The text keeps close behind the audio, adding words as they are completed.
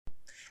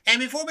And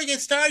before we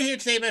get started here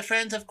today, my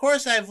friends, of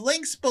course, I have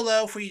links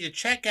below for you to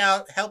check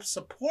out, help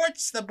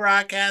supports the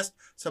broadcast,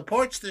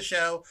 supports the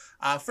show.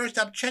 First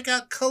up, check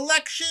out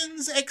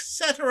Collections,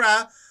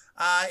 etc.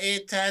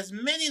 It has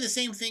many of the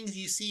same things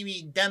you see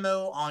me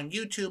demo on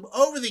YouTube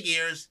over the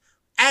years,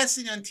 as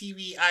seen on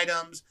TV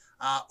items,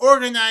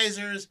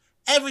 organizers,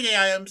 everyday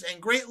items,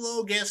 and great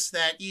little gifts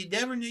that you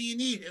never knew you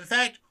need. In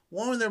fact,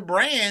 one of their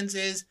brands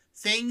is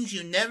Things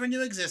You Never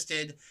Knew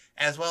Existed,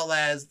 as well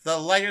as the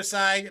lighter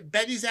side,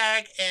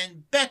 Betty's-Ack,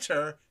 and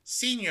Better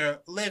Senior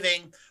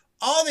Living.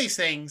 All these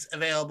things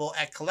available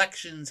at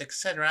Collections,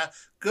 etc.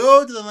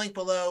 Go to the link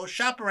below,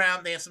 shop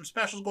around. They have some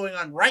specials going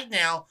on right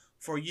now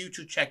for you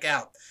to check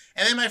out.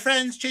 And then, my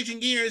friends,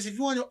 changing gears, if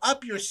you want to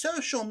up your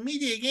social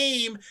media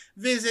game,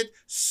 visit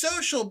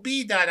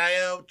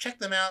socialbee.io. Check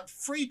them out.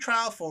 Free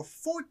trial for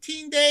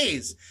 14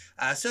 days.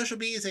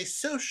 SocialBee is a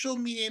social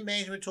media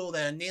management tool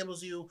that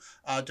enables you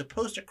to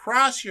post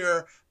across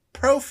your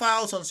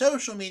profiles on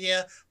social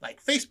media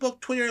like Facebook,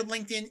 Twitter,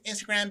 LinkedIn,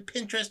 Instagram,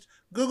 Pinterest,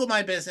 Google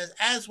My Business,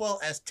 as well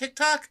as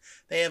TikTok.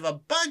 They have a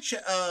bunch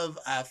of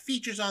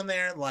features on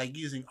there, like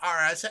using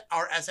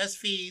RSS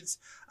feeds,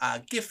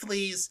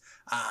 Giftleys.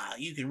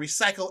 You can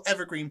recycle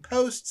evergreen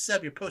posts, set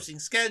up your posting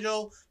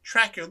schedule,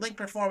 track your link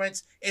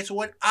performance. It's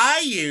what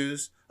I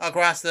use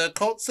across the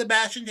Colt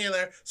Sebastian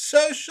Taylor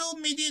social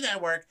media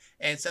network,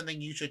 and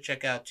something you should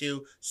check out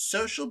too,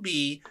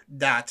 socialbee.io.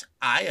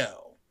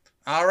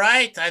 All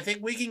right, I think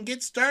we can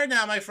get started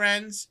now, my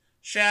friends.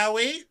 Shall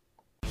we?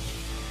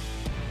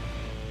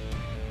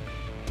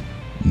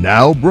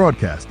 Now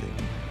broadcasting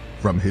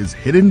from his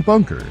hidden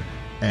bunker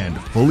and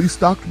fully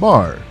stocked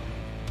bar,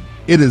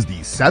 it is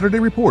the Saturday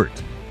Report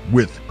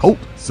with Colt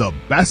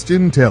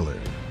Sebastian Taylor.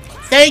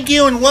 Thank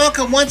you and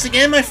welcome once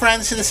again, my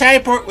friends, to the Saturday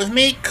Report with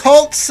me,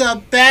 Colt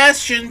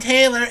Sebastian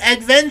Taylor,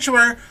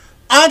 adventurer,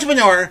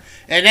 entrepreneur,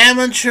 an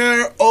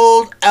amateur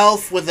old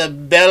elf with a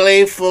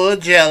belly full of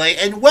jelly.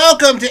 And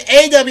welcome to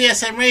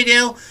AWSM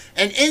Radio,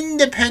 an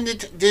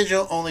independent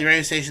digital-only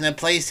radio station that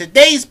plays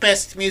today's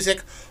best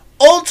music,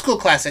 old school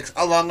classics,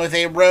 along with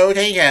a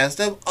rotating cast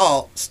of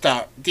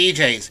all-star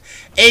DJs.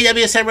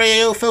 AWSM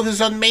Radio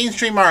focuses on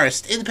mainstream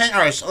artists, independent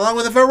artists, along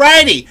with a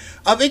variety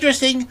of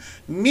interesting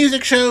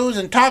music shows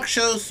and talk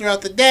shows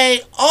throughout the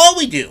day. All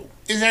we do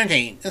is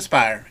entertain,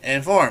 inspire, and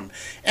inform.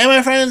 And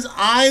my friends,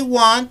 I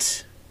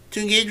want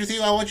to engage with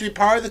you. I want you to be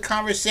part of the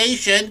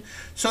conversation.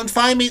 So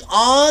find me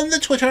on the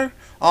Twitter,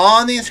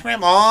 on the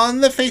Instagram, on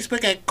the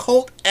Facebook at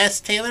Colt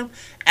S. Taylor,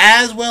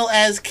 as well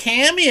as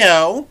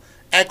Cameo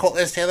at Colt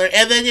S. Taylor.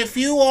 And then if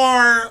you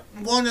are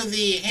one of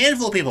the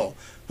handful of people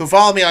who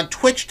follow me on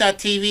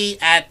twitch.tv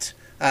at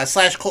 /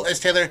 Colt S.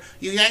 Taylor,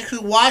 you can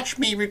actually watch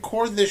me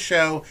record this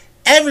show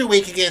every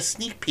week and get a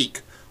sneak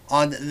peek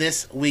on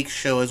this week's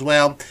show as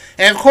well.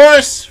 And of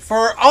course,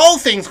 for all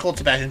things Colt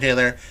Sebastian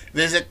Taylor,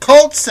 visit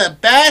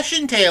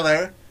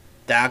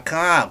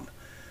ColtSebastianTaylor.com.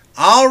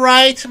 All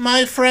right,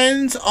 my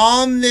friends,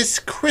 on this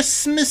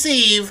Christmas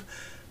Eve,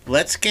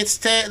 let's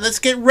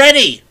get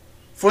ready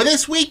for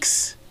this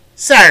week's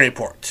Saturday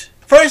Report.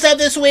 First up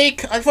this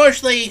week,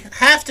 unfortunately,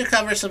 have to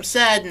cover some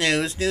sad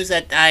news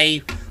that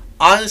I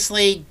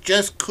honestly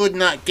just could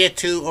not get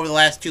to over the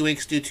last 2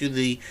 weeks due to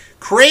the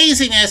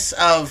craziness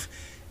of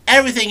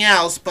everything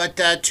else. But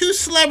two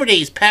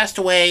celebrities passed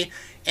away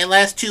in the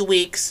last 2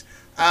 weeks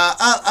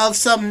of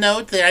some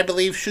note that I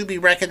believe should be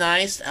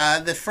recognized.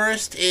 The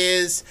first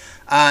is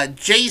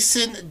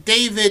Jason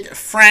David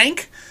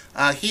Frank.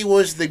 He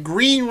was the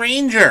Green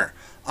Ranger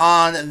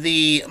on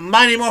the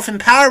Mighty Morphin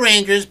Power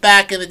Rangers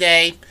back in the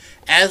day,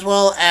 as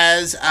well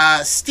as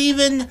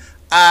Stephen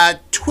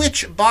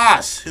Twitch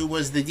Boss, who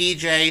was the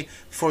DJ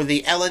for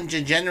the Ellen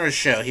DeGeneres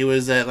show. He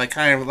was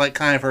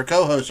kind of her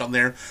co-host on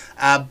there.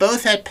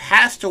 Both had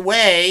passed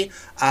away,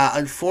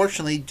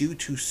 unfortunately, due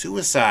to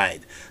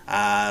suicide.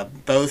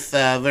 Both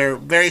very,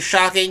 very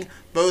shocking.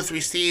 Both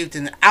received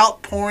an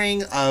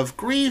outpouring of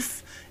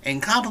grief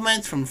and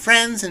compliments from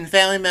friends and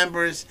family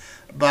members.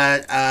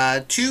 But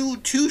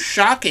too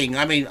shocking.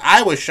 I mean,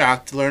 I was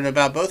shocked to learn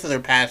about both of their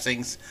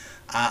passings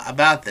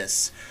about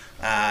this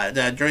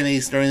during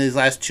these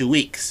last 2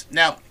 weeks.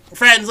 Now,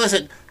 friends,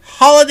 listen.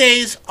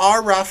 Holidays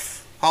are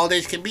rough.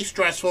 Holidays can be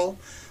stressful.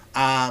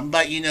 But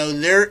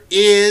there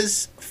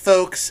is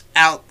folks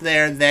out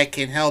there that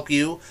can help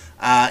you.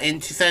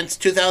 Since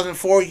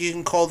 2004, you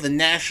can call the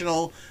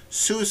National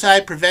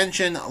Suicide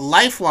Prevention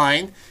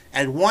Lifeline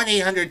at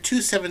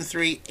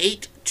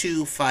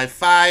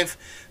 1-800-273-8255.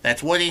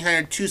 That's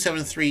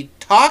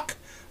 1-800-273-TALK.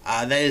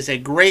 That is a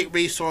great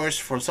resource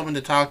for someone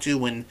to talk to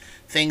when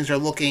things are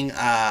looking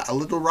a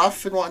little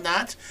rough and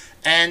whatnot.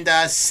 And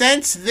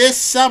since this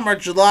summer,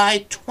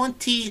 July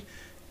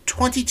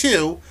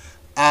 2022,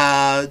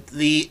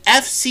 the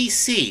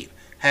FCC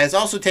has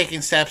also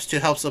taken steps to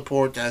help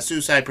support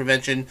suicide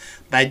prevention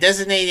by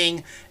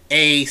designating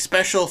a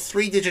special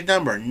 3-digit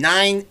number,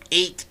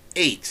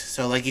 988.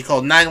 So like you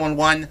call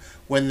 911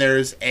 when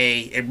there's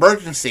a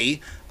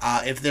emergency.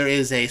 If there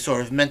is a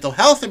sort of mental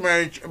health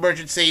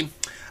emergency,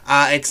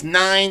 it's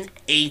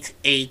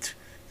 988.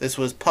 This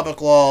was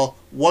Public Law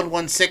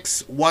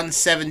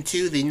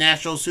 116-172, the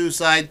National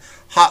Suicide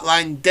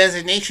Hotline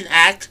Designation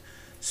Act.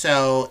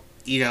 So,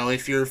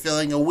 if you're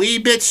feeling a wee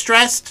bit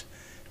stressed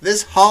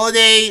this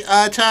holiday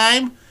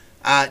time,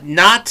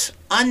 not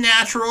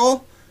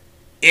unnatural.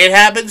 It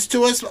happens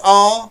to us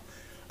all.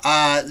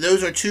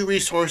 Those are two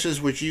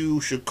resources which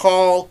you should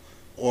call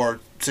or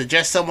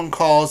suggest someone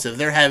calls if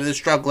they're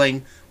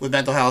struggling with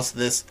mental health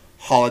this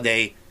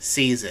holiday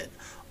season.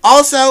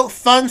 Also,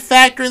 fun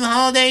fact during the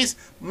holidays,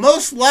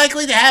 most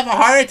likely to have a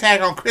heart attack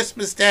on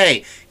Christmas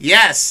Day.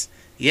 Yes,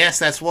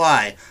 that's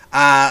why.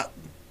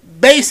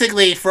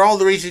 Basically, for all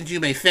the reasons you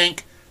may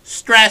think,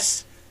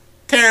 stress,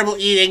 terrible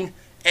eating,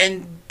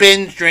 and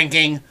binge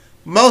drinking,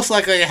 most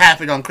likely to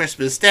happen on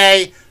Christmas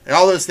Day, and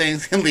all those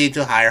things can lead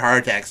to higher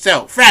heart attacks.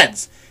 So,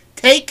 friends,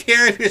 take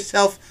care of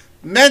yourself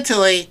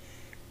mentally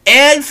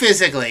and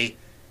physically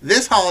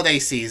this holiday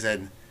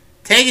season.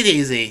 Take it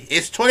easy.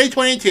 It's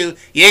 2022.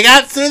 You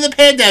got through the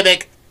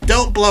pandemic.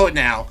 Don't blow it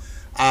now.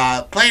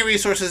 Plenty of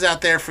resources out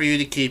there for you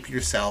to keep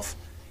yourself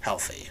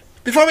healthy.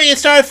 Before we get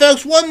started,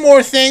 folks, one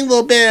more thing, a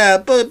little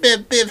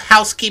bit of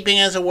housekeeping,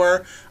 as it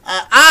were.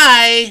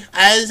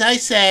 As I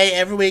say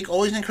every week,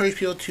 always encourage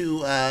people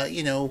to,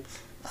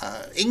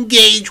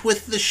 engage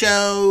with the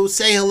show,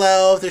 say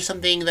hello if there's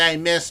something that I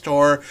missed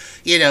or,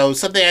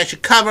 something I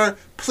should cover.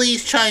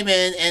 Please chime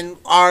in. And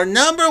our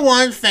number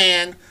one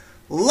fan,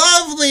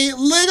 lovely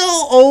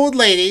little old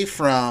lady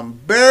from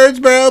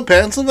Birdsboro,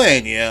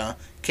 Pennsylvania,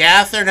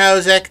 Catherine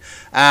Hosick,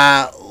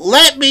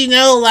 let me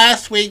know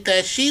last week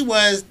that she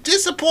was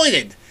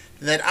disappointed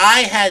that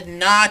I had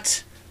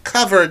not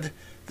covered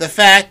the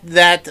fact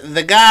that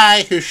the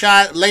guy who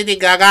shot Lady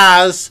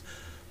Gaga's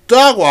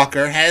dog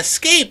walker had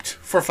escaped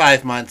for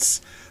 5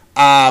 months.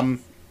 I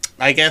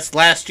guess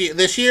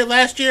this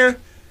year.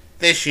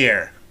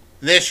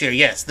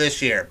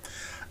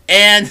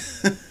 And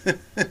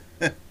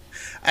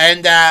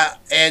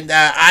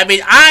I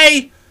mean,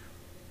 I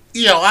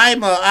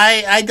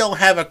don't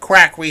have a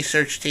crack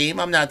research team.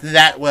 I'm not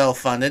that well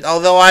funded,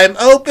 although I'm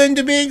open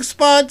to being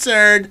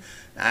sponsored.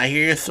 I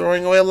hear you're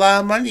throwing away a lot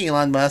of money,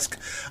 Elon Musk.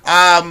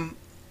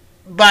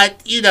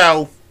 But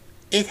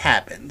it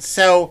happens.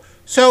 So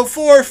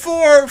for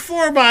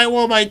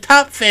my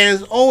top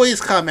fans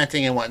always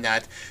commenting and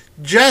whatnot,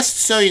 just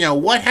so you know,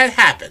 what had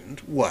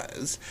happened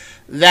was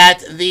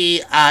that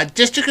the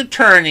district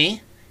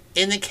attorney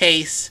in the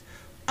case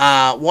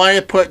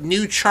wanted to put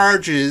new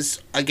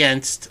charges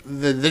against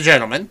the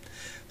gentleman.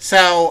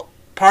 So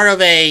part of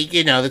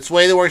that's the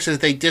way it works is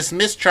they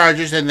dismiss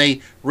charges and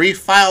they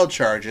refile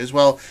charges.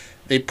 Well,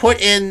 they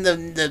put in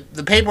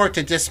the paperwork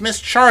to dismiss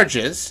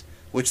charges,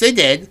 which they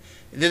did.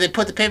 Then they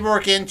put the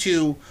paperwork in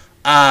to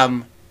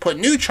put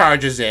new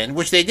charges in,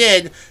 which they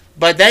did.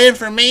 But that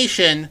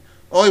information,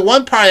 only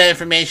one part of that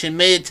information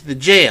made it to the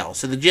jail.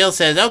 So the jail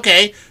says,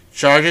 okay,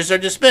 charges are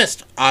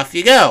dismissed. Off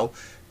you go.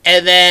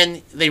 And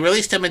then they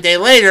released him a day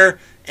later.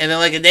 And then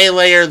like a day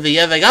later, the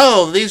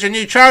other these are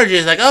new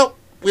charges. Like, oh,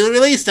 we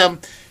released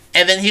him.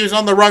 And then he was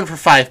on the run for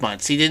 5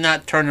 months. He did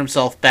not turn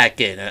himself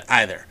back in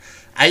either.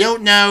 I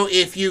don't know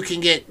if you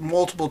can get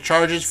multiple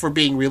charges for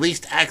being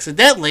released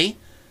accidentally,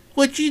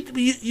 which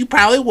you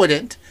probably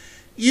wouldn't.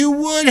 You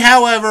would,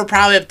 however,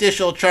 probably have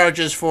additional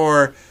charges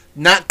for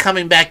not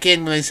coming back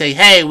in when they say,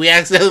 hey, we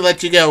accidentally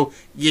let you go.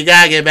 You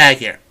gotta get back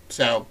here.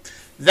 So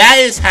that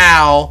is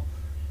how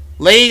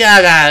Lady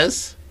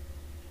Gaga's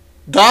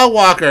dog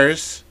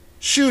walker's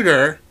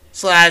shooter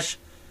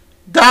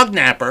 / dog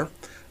napper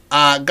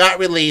got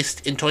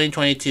released in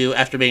 2022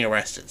 after being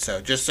arrested. So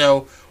just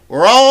so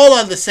we're all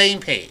on the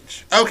same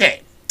page.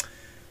 Okay.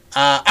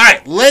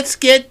 Alright, let's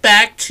get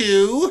back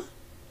to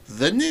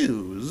the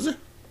news.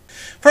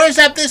 First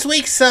up this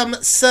week, some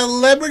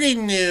celebrity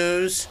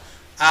news.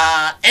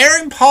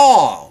 Aaron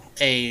Paul,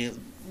 a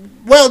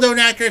well-known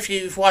actor, if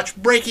you've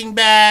watched Breaking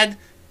Bad,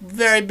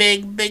 very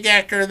big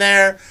actor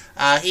there.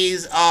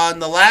 He's on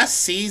the last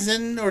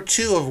season or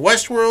two of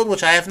Westworld,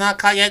 which I have not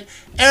caught yet.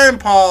 Aaron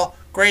Paul,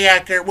 great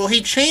actor. Well,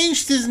 he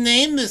changed his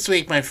name this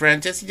week, my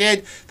friends. Yes, he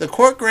did. The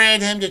court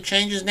granted him to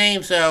change his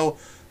name, so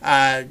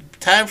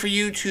time for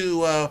you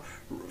to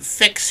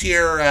fix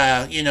your,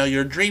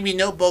 your dreamy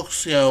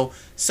notebooks,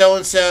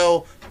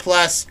 so-and-so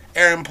plus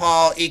Aaron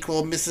Paul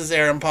equal Mrs.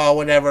 Aaron Paul,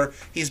 whatever.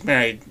 He's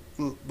married,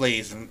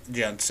 ladies and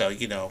gents, so,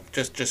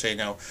 just so you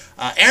know.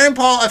 Aaron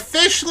Paul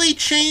officially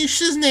changed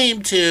his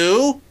name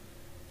to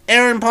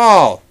Aaron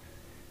Paul.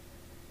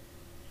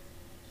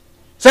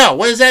 So,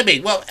 what does that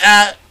mean? Well,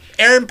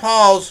 Aaron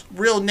Paul's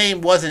real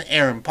name wasn't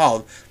Aaron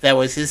Paul. That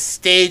was his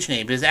stage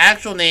name. His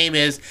actual name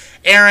is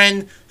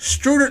Aaron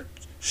Strudavant.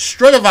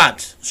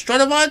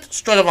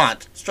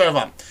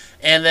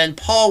 And then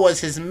Paul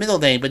was his middle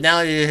name, but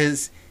now it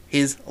is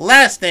his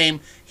last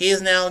name. He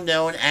is now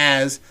known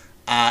as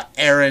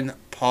Aaron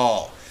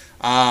Paul.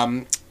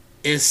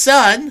 His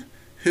son,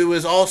 who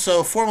is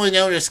also formerly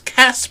known as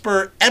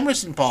Casper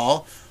Emerson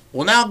Paul,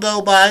 will now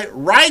go by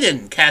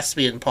Ryden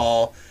Caspian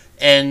Paul.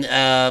 And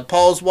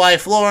Paul's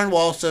wife, Lauren, will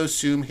also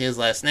assume his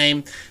last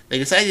name. They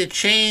decided to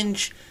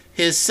change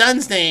his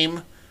son's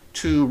name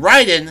to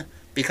Ryden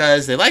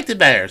because they liked it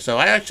better. So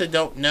I actually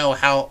don't know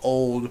how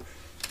old.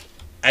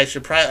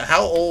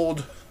 How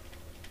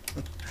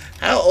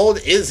old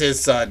is his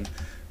son?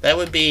 That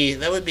would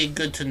be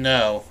good to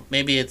know.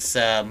 Maybe it's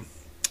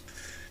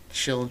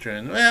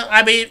children. Well,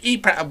 I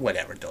mean,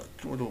 whatever.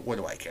 What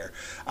do I care?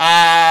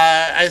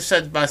 I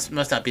said must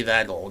not be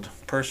that old.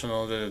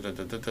 Personal.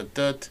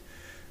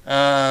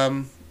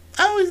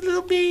 Oh, he's a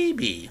little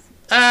baby.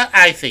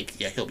 I think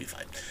he'll be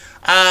fine.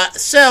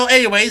 So,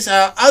 anyways,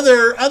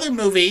 other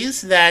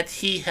movies that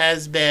he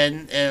has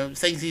been,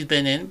 things he's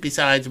been in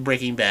besides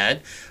Breaking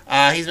Bad.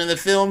 He's been in the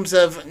films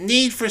of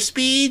Need for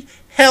Speed,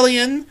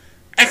 Hellion,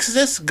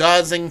 Exodus,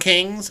 Gods and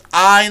Kings,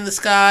 Eye in the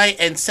Sky,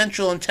 and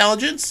Central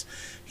Intelligence.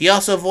 He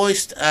also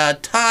voiced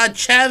Todd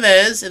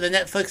Chavez in the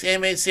Netflix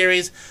animated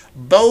series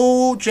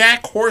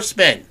BoJack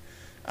Horseman,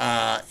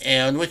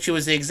 in which he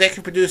was the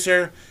executive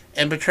producer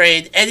and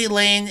portrayed Eddie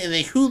Lane in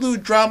the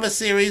Hulu drama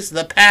series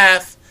The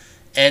Path.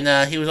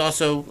 And he was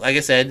also, like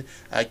I said,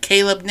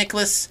 Caleb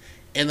Nicholas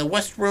in the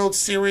Westworld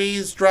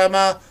series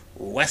drama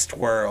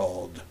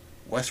Westworld.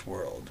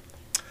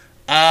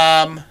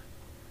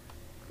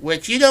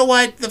 Which, you know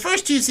what? The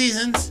first 2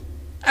 seasons,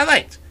 I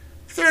liked.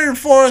 Third and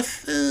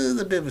fourth,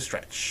 a bit of a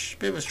stretch.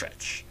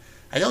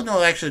 I don't know if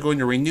they're actually going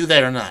to renew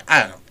that or not.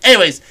 I don't know.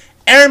 Anyways,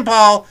 Aaron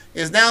Paul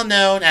is now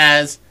known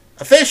as,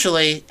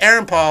 officially,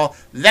 Aaron Paul.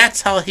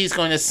 That's how he's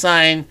going to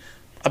sign,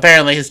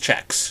 apparently, his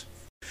checks.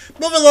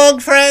 Moving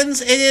along,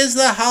 friends, it is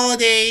the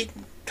holiday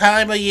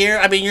time of year.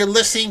 I mean, you're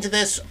listening to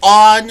this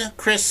on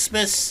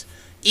Christmas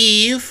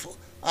Eve,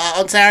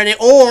 on Saturday,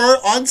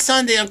 or on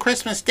Sunday on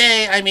Christmas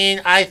Day. I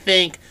mean, I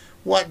think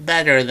what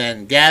better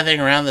than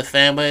gathering around the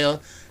family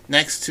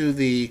next to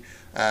the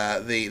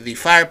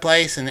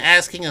fireplace and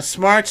asking a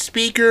smart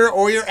speaker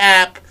or your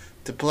app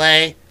to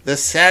play the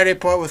Saturday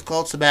Report with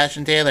Colt,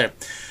 Sebastian, Taylor.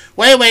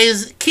 Well,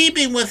 anyways,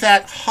 keeping with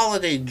that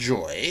holiday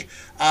joy,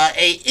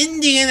 a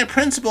Indiana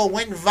principal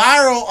went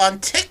viral on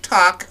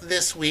TikTok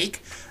this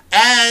week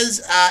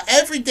as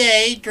every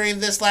day during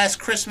this last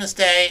Christmas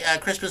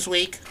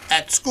week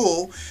at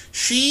school,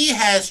 she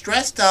has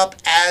dressed up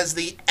as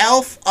the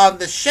elf on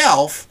the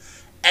shelf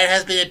and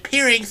has been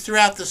appearing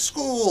throughout the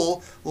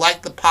school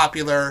like the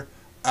popular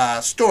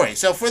story.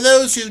 So for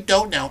those who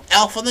don't know,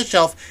 elf on the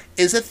shelf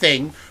is a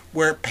thing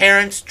where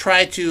parents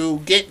try to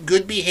get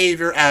good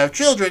behavior out of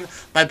children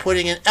by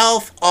putting an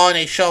elf on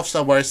a shelf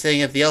somewhere, saying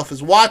that the elf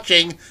is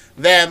watching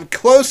them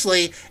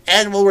closely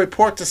and will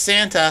report to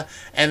Santa,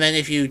 and then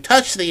if you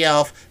touch the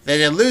elf, then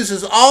it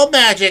loses all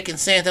magic and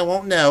Santa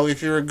won't know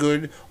if you're a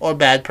good or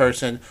bad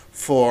person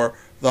for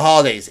the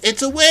holidays.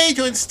 It's a way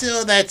to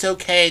instill that it's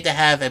okay to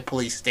have a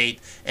police state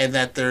and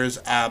that there's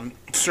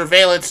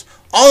surveillance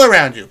all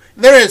around you.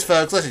 There is,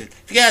 folks. Listen,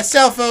 if you got a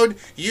cell phone,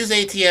 use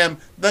ATM,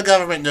 the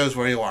government knows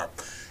where you are.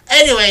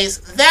 Anyways,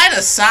 that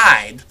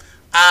aside,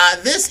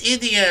 this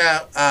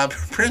Indiana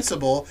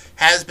principal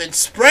has been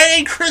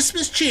spreading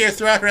Christmas cheer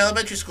throughout her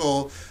elementary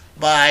school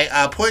by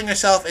putting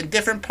herself in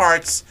different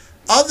parts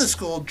of the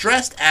school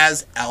dressed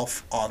as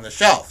Elf on the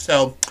Shelf.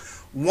 So,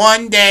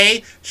 one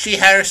day, she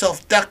had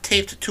herself duct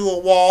taped to a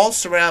wall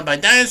surrounded by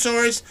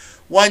dinosaurs.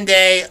 One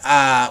day,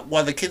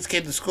 while the kids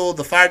came to school,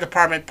 the fire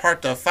department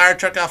parked a fire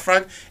truck out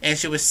front, and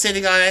she was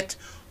sitting on it.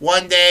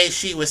 One day,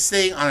 she was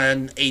sitting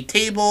on a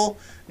table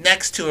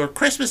next to her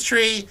Christmas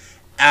tree.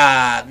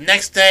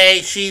 Next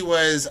day, she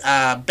was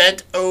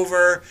bent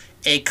over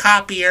a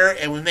copier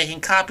and was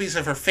making copies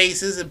of her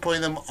faces and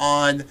putting them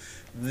on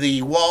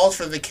the walls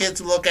for the kids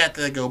to look at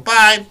as they go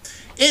by.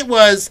 It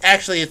was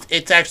actually,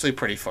 it's actually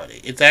pretty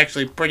funny. It's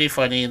actually pretty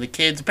funny, and the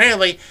kids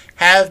apparently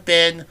have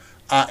been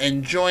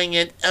enjoying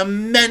it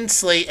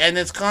immensely, and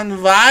it's gone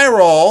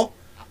viral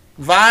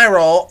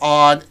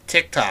on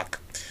TikTok.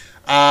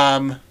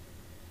 On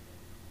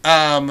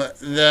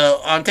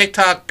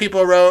TikTok,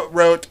 people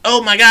wrote,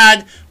 "Oh my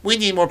God, we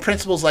need more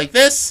principals like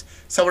this."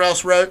 Someone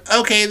else wrote,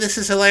 "Okay, this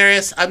is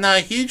hilarious. I'm not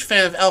a huge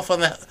fan of Elf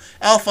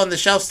on the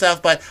Shelf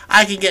stuff, but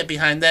I can get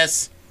behind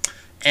this."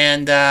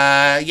 And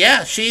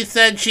she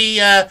said she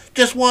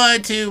just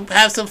wanted to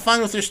have some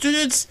fun with her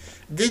students.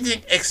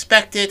 Didn't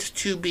expect it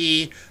to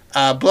be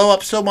blow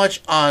up so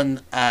much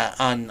on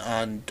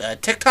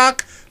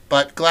TikTok,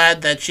 but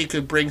glad that she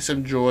could bring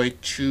some joy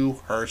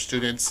to her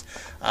students.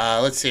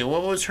 Let's see,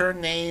 what was her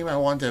name? I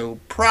want to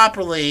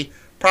properly.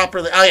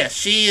 Oh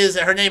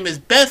yeah, her name is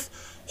Beth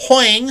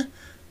Hoeing.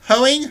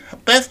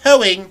 Beth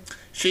Hoeing.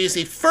 She's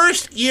the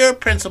first-year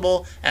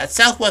principal at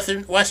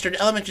Southwestern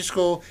Elementary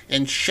School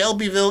in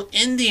Shelbyville,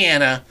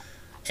 Indiana.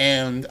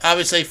 And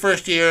obviously,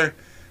 first year,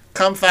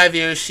 come 5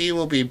 years, she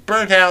will be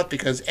burnt out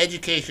because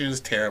education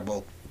is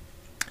terrible.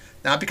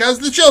 Not because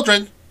of the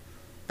children,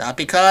 not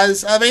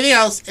because of anything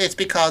else, it's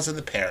because of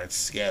the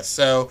parents. Yes,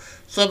 so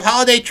some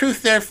holiday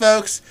truth there,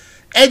 folks.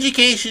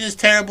 Education is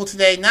terrible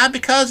today, not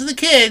because of the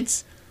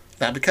kids,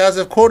 not because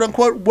of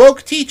quote-unquote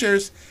woke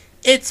teachers,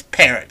 it's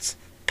parents.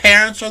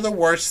 Parents are the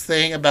worst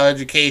thing about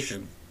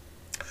education.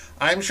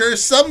 I'm sure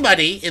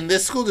somebody in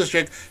this school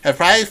district have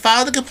probably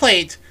filed a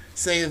complaint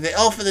saying that the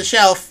Elf on the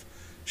Shelf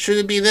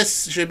should be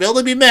able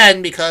to be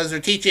men because they're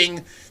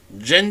teaching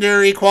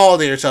gender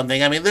equality or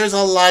something. I mean, there's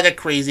a lot of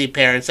crazy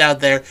parents out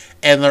there,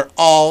 and they're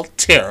all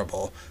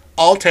terrible.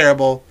 All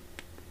terrible.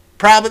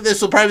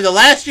 This will probably be the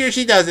last year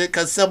she does it,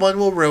 because someone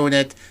will ruin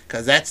it,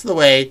 because that's the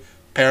way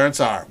parents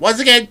are. Once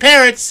again,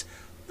 parents,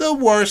 the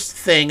worst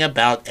thing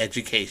about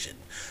education.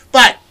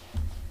 But,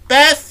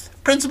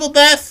 Principal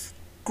Beth,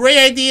 great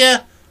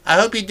idea. I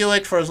hope you do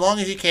it for as long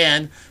as you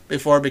can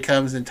before it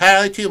becomes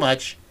entirely too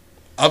much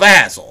of a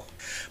hassle.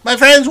 My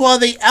friends, while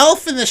the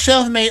elf on the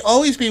shelf may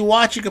always be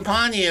watching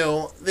upon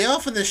you, the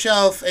elf on the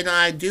shelf and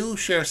I do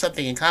share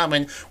something in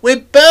common. We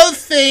both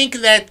think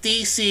that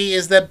DC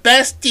is the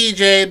best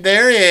DJ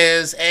there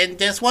is, and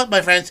guess what,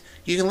 my friends?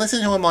 You can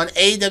listen to him on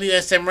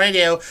AWSM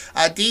Radio.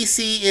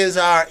 DC is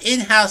our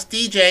in-house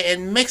DJ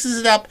and mixes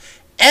it up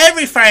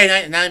every Friday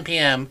night at 9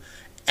 p.m.,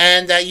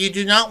 and you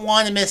do not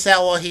want to miss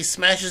out while he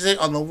smashes it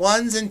on the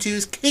ones and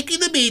twos, kicking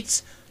the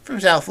beats from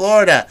South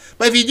Florida.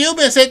 But if you do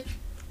miss it,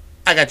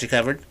 I got you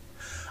covered.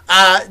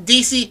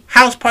 DC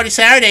House Party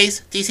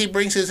Saturdays. DC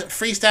brings his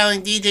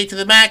freestyling DJ to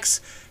the max.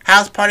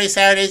 House Party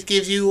Saturdays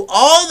gives you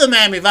all the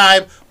Miami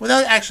vibe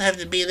without actually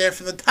having to be there,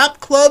 from the top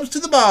clubs to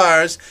the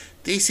bars.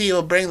 DC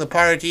will bring the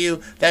party to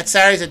you. That's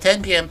Saturdays at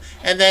 10 p.m.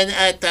 And then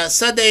at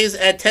Sundays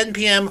at 10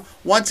 p.m.,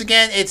 once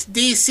again, it's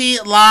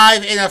DC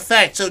Live in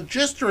Effect. So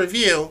just to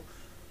review,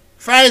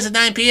 Fridays at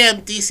 9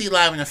 p.m., DC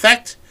Live in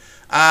Effect.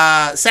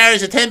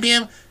 Saturdays at 10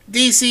 p.m.,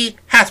 DC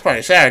House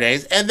Party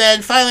Saturdays. And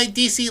then finally,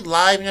 DC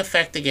Live in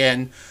Effect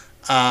again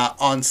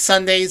on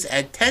Sundays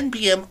at 10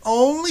 p.m.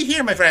 only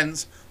here, my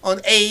friends, on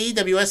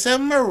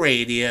AWSM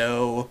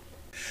Radio.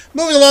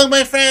 Moving along,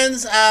 my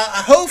friends,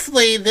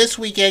 hopefully this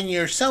weekend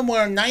you're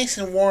somewhere nice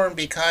and warm,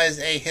 because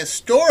a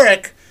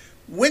historic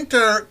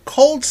winter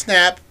cold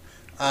snap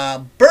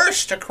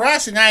burst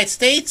across the United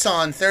States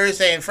on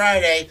Thursday and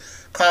Friday,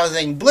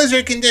 causing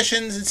blizzard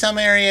conditions in some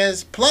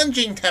areas,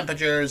 plunging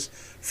temperatures,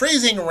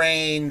 freezing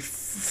rain,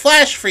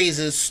 flash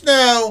freezes,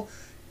 snow,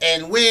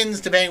 and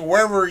winds, depending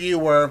wherever you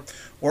were.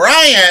 Where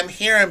I am,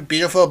 here in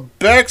beautiful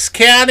Berks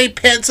County,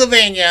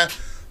 Pennsylvania,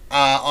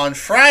 on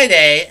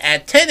Friday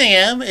at 10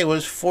 a.m. it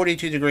was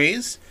 42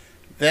 degrees.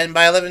 Then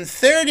by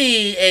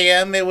 11:30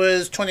 a.m. it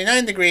was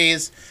 29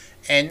 degrees.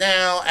 And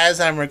now, as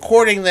I'm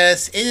recording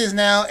this, it is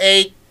now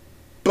a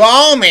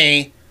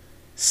balmy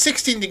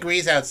 16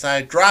 degrees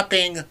outside,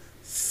 dropping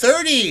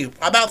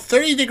about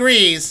 30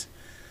 degrees.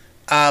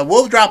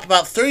 We'll drop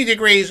about 30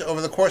 degrees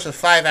over the course of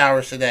 5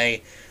 hours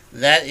today.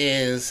 That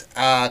is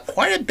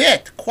quite a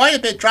bit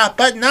drop,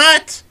 but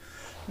not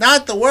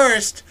the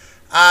worst.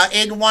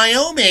 In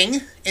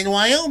Wyoming,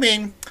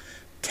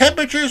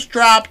 temperatures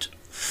dropped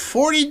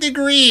 40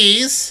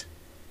 degrees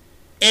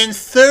in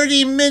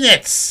 30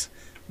 minutes,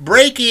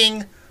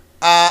 breaking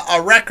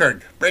a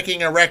record.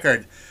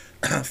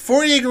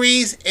 40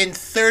 degrees in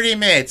 30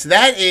 minutes.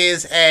 That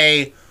is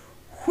a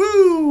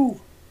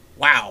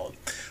wow.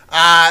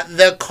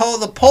 The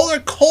polar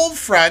cold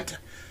front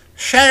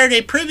shattered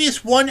a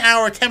previous 1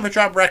 hour temperature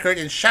drop record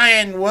in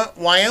Cheyenne,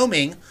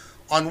 Wyoming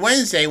on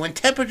Wednesday, when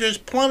temperatures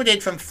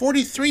plummeted from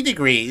 43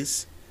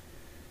 degrees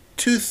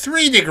to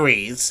 3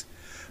 degrees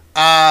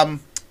from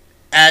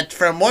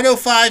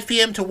 1:05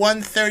 p.m. to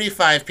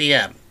 1:35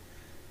 p.m.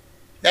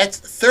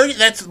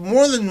 That's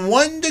more than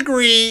 1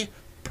 degree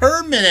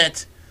per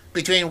minute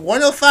between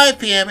 1:05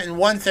 p.m. and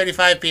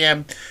 1:35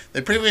 p.m.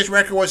 The previous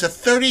record was a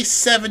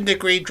 37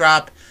 degree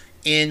drop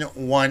in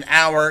 1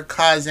 hour,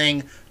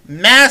 causing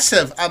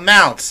massive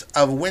amounts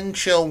of wind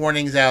chill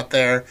warnings out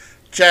there.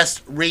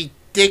 Just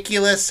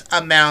ridiculous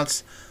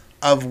amounts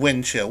of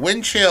wind chill.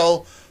 Wind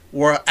chill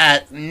were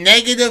at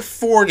negative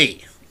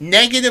 40.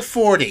 Negative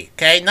 40,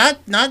 okay?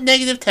 Not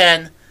negative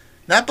 10,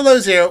 not below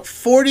zero,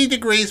 40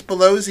 degrees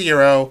below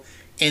zero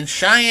in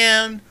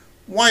Cheyenne,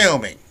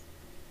 Wyoming.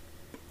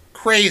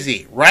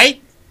 Crazy,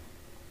 right?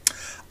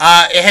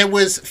 It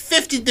was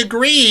 50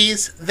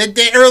 degrees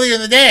earlier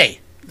in the day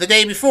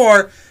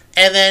before,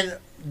 and then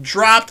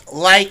dropped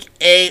like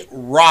a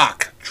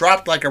rock.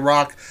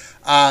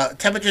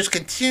 Temperatures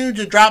continued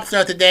to drop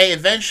throughout the day,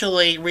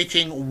 eventually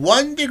reaching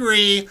 1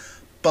 degree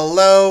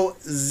below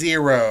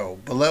zero.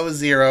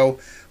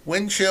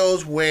 Wind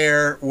chills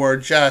were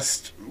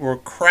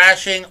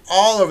crashing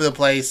all over the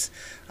place.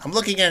 I'm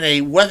looking at a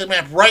weather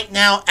map right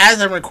now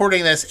as I'm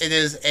recording this. It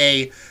is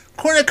a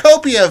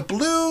cornucopia of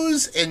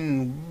blues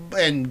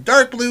and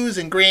dark blues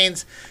and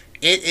greens.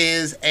 It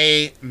is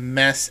a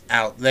mess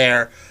out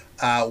there.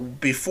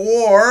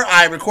 Before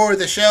I recorded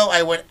the show,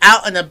 I went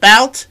out and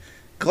about.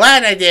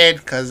 Glad I did,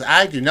 because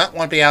I do not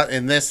want to be out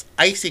in this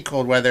icy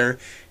cold weather.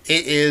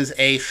 It is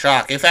a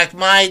shock. In fact,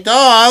 my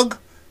dog,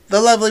 the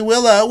lovely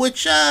Willow,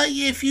 which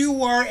if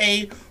you are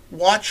a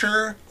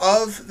watcher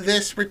of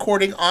this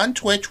recording on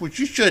Twitch, which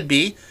you should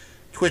be,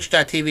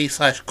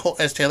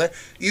 twitch.tv/ColtSTaylor,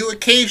 you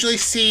occasionally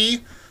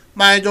see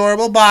my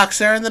adorable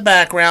boxer in the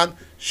background.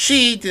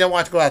 She didn't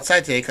want to go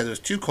outside today because it was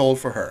too cold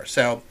for her.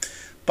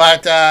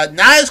 But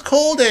not as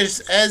cold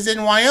as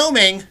in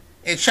Wyoming,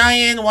 in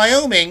Cheyenne,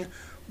 Wyoming,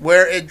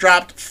 where it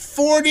dropped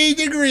 40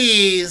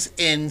 degrees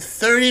in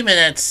 30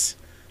 minutes,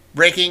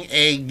 breaking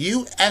a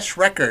U.S.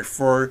 record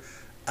for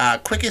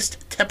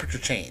quickest temperature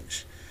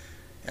change.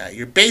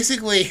 You're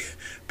basically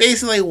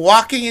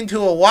walking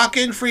into a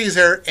walk-in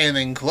freezer and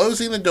then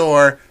closing the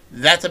door.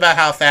 That's about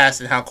how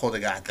fast and how cold it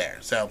got there.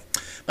 So,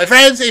 my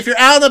friends, if you're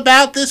out and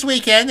about this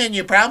weekend, and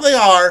you probably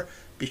are,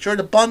 be sure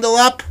to bundle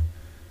up.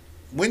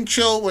 Wind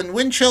chill, when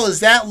wind chill is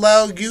that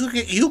low,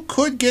 you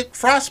could get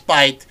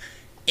frostbite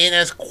in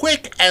as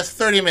quick as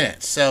 30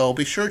 minutes. So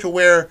be sure to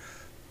wear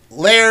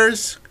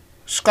layers,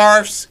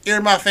 scarves, ear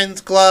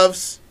muffins,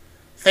 gloves,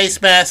 face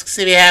masks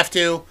if you have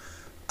to,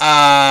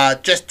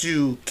 just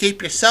to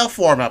keep yourself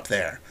warm up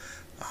there.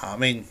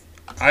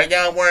 Right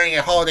now I'm wearing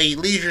a holiday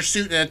leisure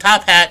suit and a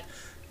top hat.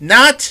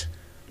 Not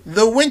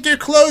the winter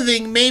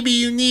clothing maybe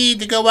you need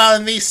to go out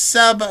in these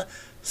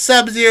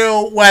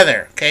sub-zero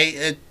weather,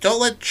 okay?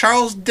 Don't let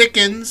Charles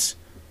Dickens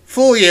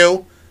fool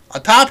you. A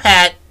top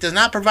hat does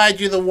not provide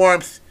you the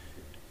warmth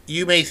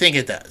you may think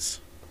it does.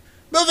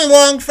 Moving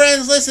along,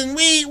 friends, listen,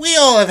 we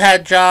all have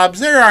had jobs.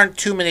 There aren't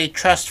too many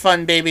trust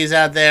fund babies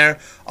out there.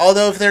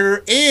 Although if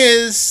there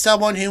is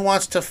someone who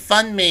wants to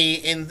fund me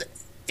in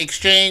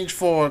exchange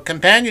for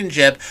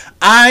companionship,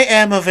 I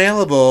am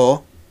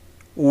available.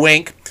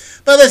 Wink.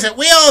 But listen,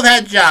 we all have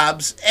had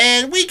jobs,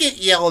 and we get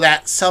yelled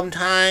at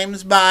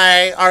sometimes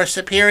by our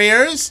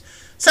superiors.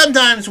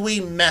 Sometimes we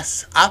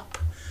mess up.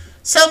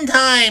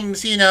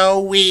 Sometimes,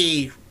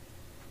 we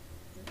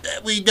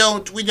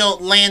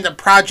don't land a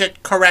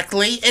project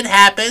correctly. It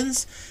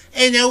happens.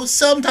 And,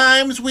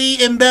 sometimes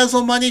we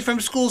embezzle money from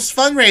schools'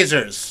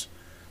 fundraisers.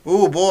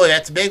 Ooh, boy,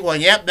 that's a big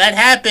one. Yep, that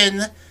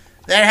happened.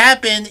 That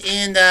happened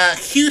in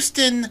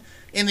Houston,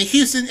 in the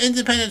Houston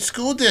Independent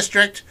School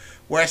District,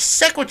 where a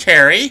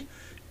secretary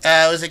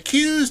was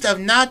accused of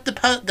not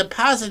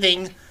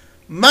depositing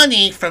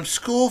money from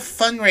school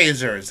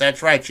fundraisers.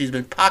 That's right. She's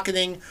been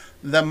pocketing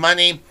the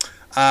money.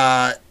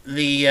 At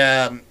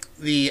the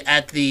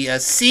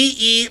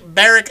C.E.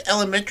 Barrack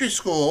Elementary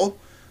School.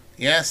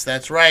 Yes,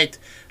 that's right.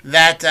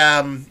 That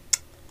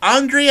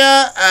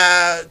Andrea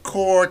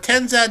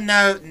Cortenza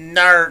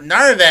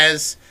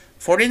Narvaez,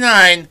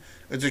 49,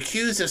 was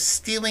accused of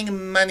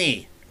stealing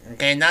money.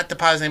 Okay, not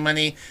depositing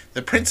money.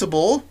 The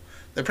principal,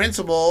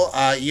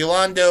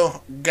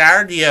 Yolando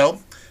Gardio,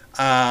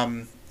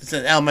 it's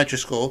an elementary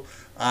school,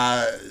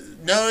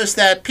 noticed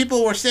that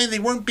people were saying they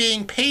weren't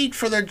being paid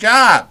for their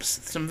jobs,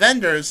 some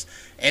vendors,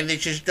 and they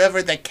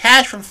discovered that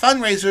cash from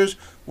fundraisers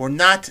were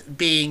not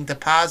being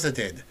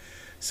deposited.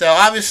 So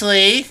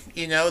obviously,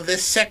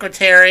 this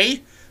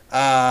secretary,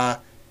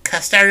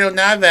 Castario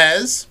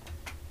Naves,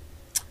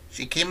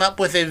 she came up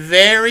with a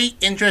very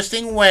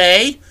interesting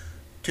way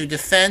to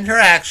defend her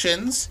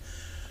actions.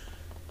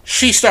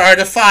 She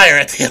started a fire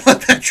at the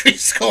elementary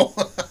school.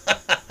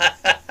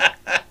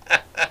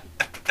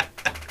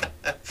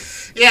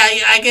 Yeah,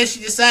 I guess she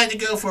decided to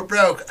go for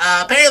broke.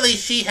 Apparently,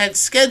 she had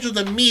scheduled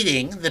a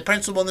meeting, the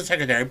principal and the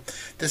secretary,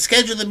 to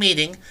schedule the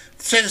meeting.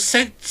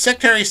 The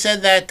secretary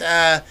said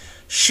that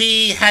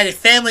she had a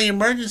family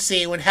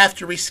emergency and would have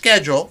to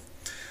reschedule.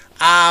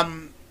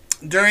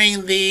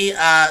 During the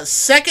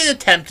second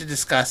attempt to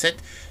discuss it,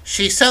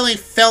 she suddenly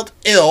felt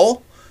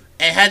ill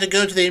and had to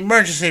go to the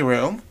emergency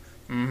room.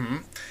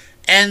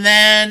 And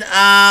then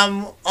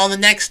on the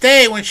next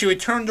day, when she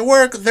returned to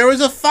work, there was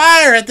a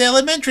fire at the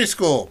elementary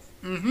school.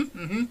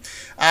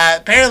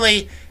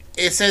 Apparently,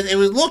 it said it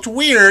looked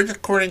weird,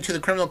 according to the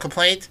criminal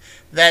complaint,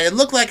 that it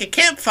looked like a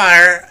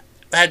campfire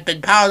had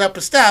been piled up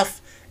with stuff,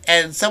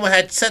 and someone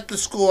had set the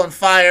school on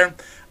fire.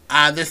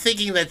 They're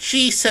thinking that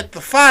she set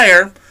the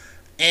fire,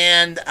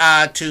 and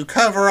to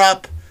cover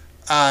up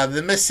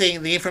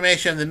the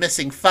information of the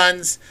missing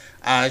funds.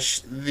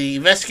 The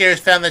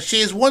investigators found that she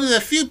is one of the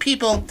few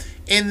people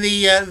in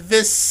the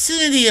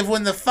vicinity of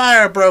when the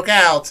fire broke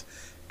out,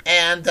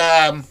 and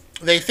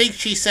they think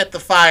she set the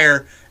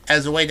fire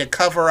as a way to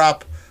cover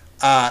up,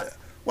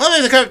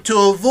 to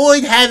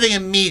avoid having a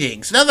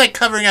meeting. So not like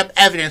covering up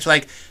evidence,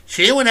 like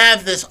she didn't want to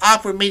have this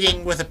awkward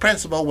meeting with the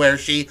principal where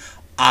she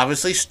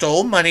obviously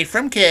stole money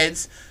from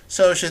kids.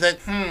 So she said,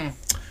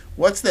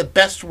 what's the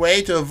best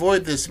way to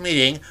avoid this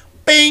meeting?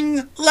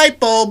 Bing, light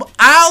bulb,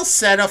 I'll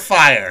set a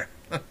fire.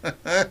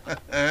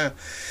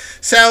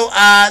 So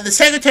the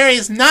secretary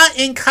is not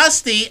in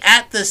custody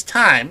at this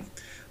time,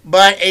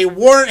 but a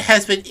warrant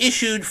has been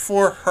issued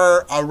for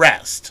her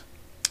arrest.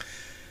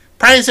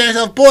 Probably saying to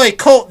yourself, boy,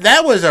 Colt,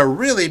 that was a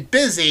really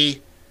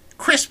busy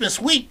Christmas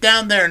week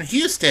down there in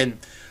Houston.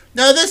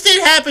 No, this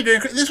did happen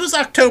this was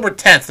October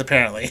 10th,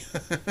 apparently.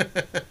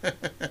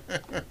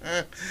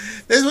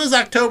 This was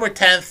October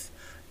 10th,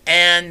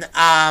 and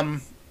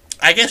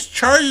I guess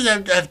charges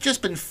have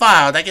just been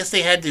filed. I guess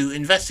they had to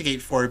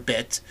investigate for a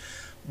bit.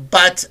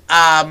 But,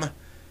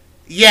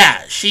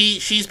 yeah,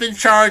 she's been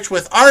charged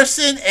with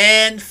arson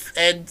and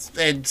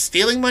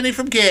stealing money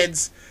from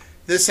kids,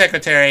 this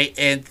secretary,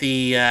 at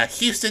the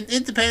Houston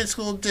Independent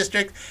School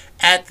District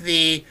at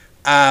the,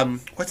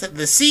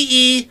 the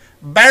C.E.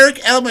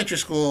 Barrack Elementary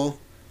School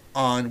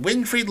on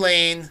Winfried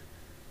Lane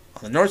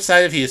on the north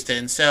side of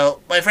Houston.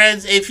 So, my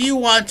friends, if you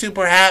want to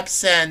perhaps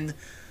send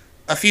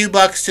a few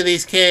bucks to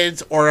these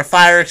kids or a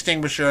fire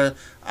extinguisher,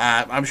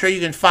 I'm sure you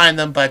can find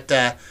them, but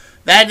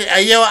That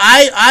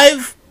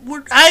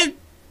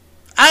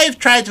I've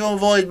tried to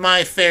avoid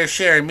my fair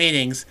share of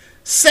meetings.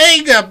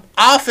 Setting the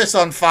office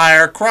on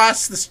fire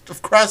across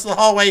the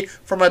hallway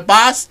from my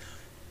boss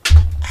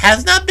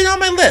has not been on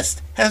my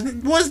list.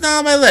 Was not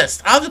on my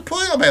list. I'll just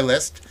put it on my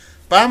list,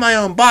 but I'm my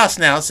own boss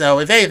now. So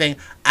if anything,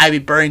 I'd be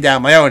burning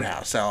down my own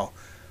house. So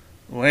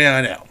we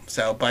don't know.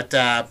 So, but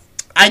I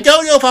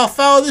don't know if I'll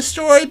follow this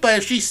story. But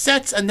if she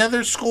sets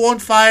another school on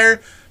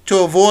fire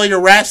to avoid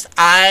arrest,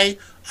 I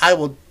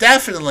will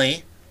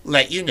definitely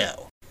let you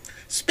know.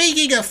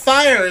 Speaking of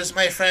fires,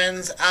 my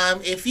friends,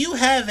 if you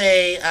have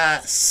a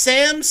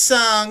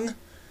Samsung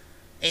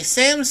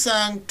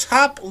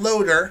top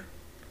loader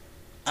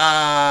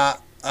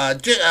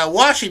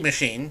washing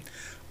machine,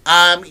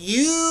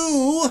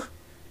 you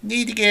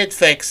need to get it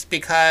fixed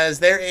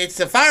because it's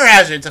a fire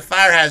hazard. It's a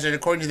fire hazard,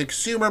 according to the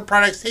Consumer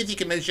Product Safety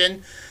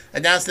Commission,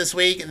 announced this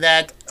week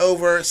that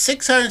over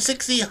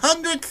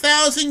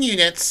 660,000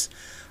 units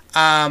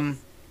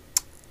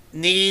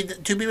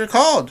need to be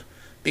recalled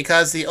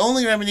because the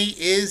only remedy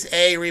is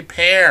a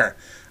repair.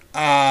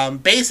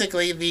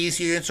 Basically, these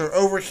units are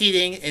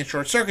overheating and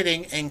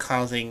short-circuiting and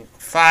causing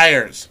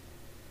fires.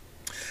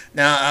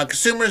 Now,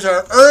 consumers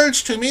are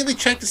urged to immediately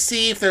check to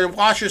see if their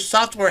washer's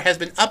software has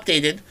been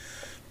updated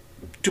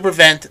to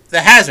prevent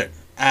the hazard.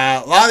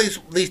 A lot of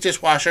these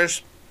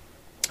dishwashers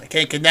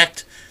can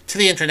connect to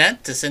the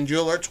internet to send you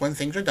alerts when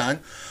things are done.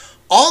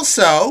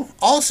 Also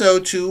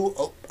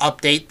to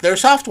update their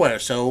software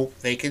so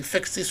they can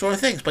fix these sort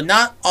of things. But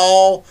not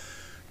all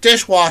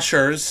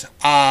dishwashers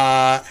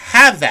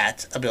have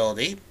that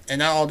ability, and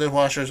not all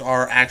dishwashers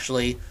are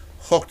actually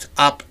hooked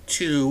up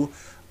to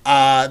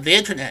the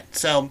internet.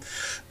 So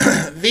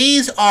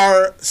these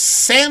are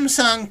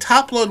Samsung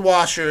top-load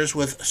washers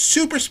with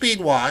super speed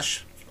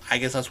wash. I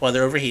guess that's why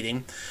they're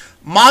overheating.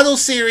 Model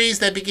series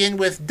that begin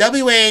with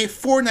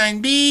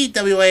WA49B,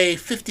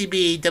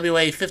 WA50B,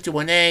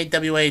 WA51A,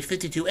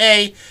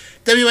 WA52A,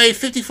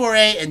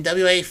 WA54A, and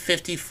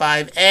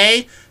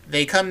WA55A.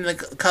 They come in the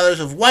colors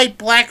of white,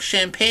 black,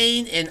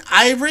 champagne, and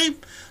ivory.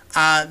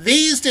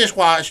 These clothes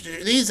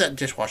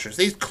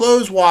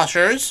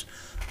washers,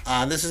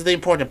 this is the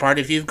important part.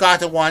 If you've got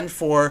the one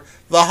for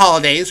the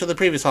holidays or the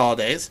previous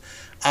holidays,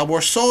 were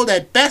sold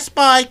at Best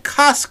Buy,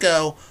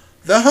 Costco,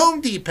 the Home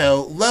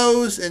Depot,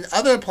 Lowe's, and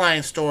other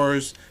appliance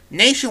stores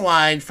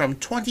nationwide from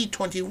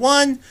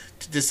 2021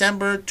 to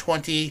December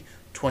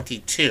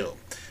 2022.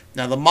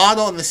 Now, the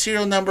model and the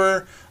serial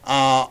number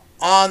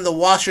on the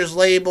washer's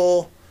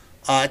label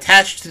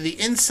attached to the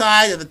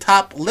inside of the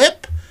top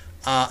lip.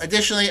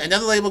 Additionally,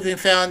 another label can be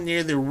found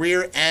near the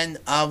rear end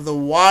of the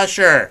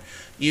washer.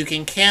 You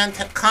can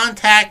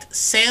contact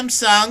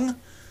Samsung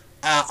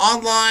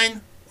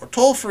online or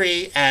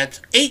toll-free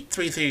at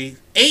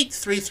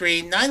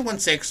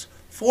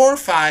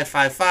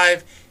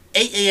 833-916-4555,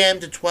 8 a.m.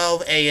 to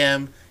 12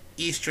 a.m.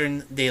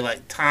 Eastern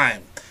Daylight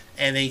Time.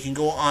 And then you can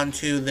go on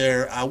to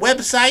their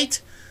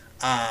website,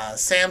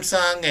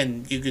 Samsung,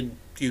 and you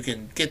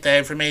can get that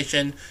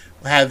information.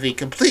 We'll have the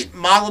complete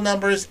model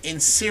numbers in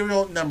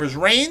serial numbers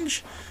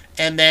range,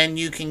 and then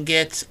you can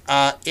get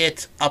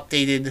it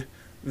updated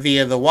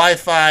via the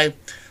Wi-Fi.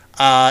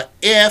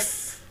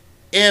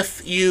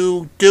 If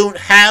you don't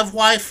have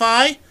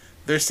Wi-Fi,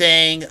 they're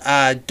saying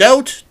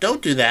don't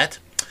do that,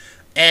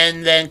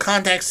 and then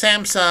contact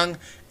Samsung,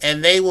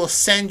 and they will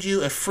send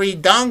you a free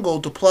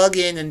dongle to plug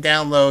in and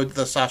download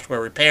the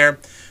software repair,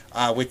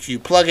 which you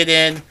plug it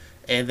in,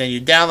 and then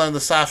you download the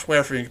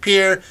software from your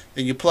computer,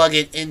 then you plug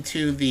it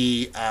into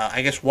the,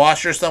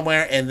 washer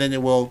somewhere, and then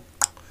it will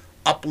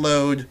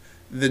upload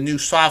the new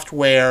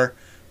software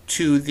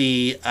to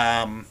the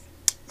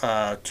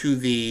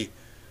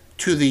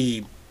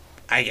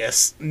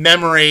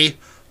memory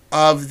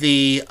of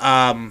the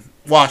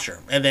washer.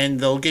 And then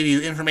they'll give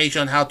you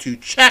information on how to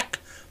check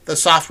the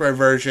software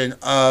version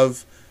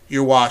of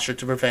your washer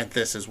to prevent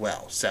this as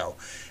well. So,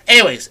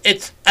 anyways,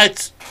 it's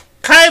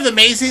kind of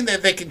amazing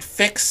that they can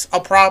fix a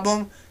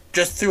problem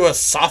just through a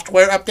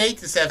software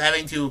update instead of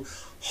having to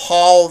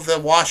haul the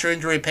washer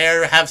into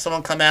repair, have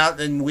someone come out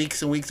in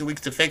weeks and weeks and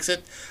weeks to fix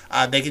it.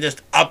 They can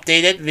just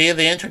update it via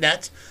the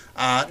internet.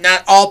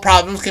 Not all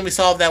problems can be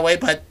solved that way,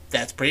 but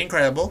that's pretty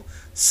incredible.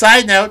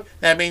 Side note,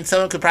 that means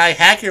someone could probably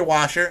hack your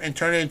washer and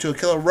turn it into a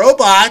killer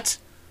robot.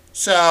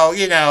 So,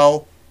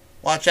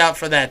 watch out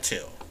for that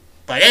too.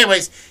 But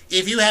anyways,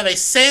 if you have a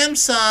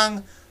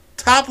Samsung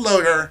top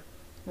loader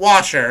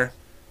washer,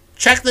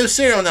 check those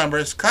serial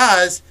numbers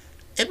because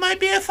it might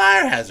be a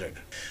fire hazard.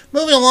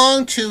 Moving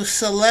along to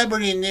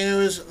celebrity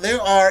news,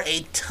 there are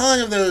a ton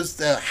of those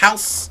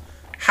house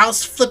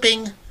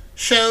flipping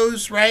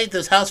shows, right?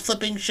 Those house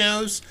flipping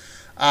shows.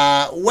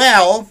 One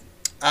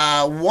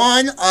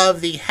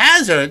of the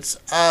hazards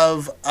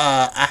of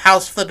a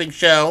house flipping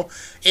show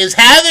is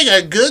having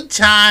a good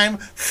time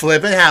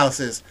flipping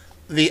houses.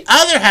 The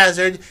other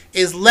hazard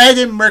is lead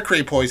and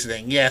mercury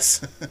poisoning.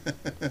 Yes,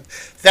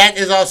 that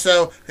is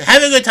also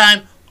having a good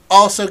time,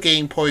 also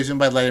getting poisoned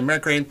by lead and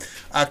mercury.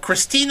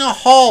 Christina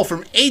Hall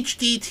from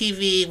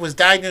HDTV was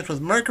diagnosed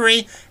with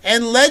mercury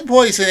and lead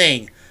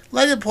poisoning.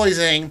 lead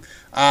poisoning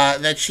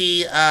that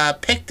she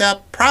picked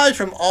up probably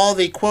from all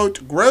the,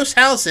 quote, gross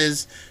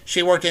houses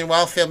she worked in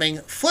while filming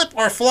Flip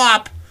or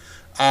Flop.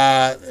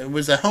 It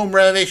was a home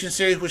renovation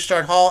series which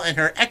starred Hall and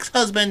her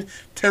ex-husband,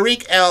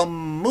 Tariq El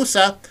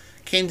Moussa,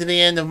 came to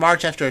the end of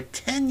March after a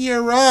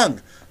 10-year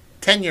run.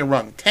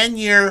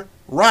 10-year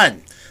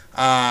run.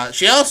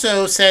 She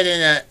also said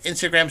in an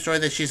Instagram story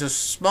that she's a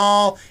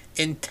small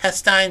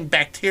intestine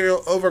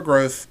bacterial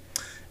overgrowth,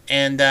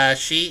 and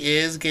she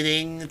is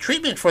getting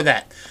treatment for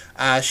that.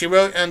 She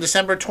wrote on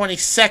December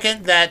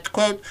 22nd that,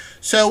 quote,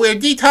 "So we're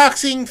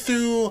detoxing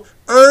through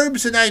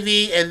herbs and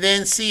IV and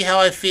then see how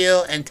I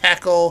feel and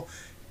tackle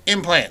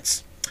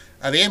implants."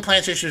 The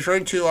implants she's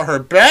referring to are her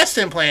breast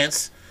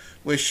implants,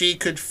 which she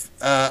could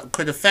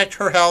affect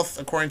her health,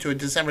 according to a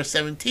December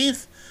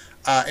 17th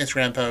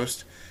Instagram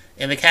post.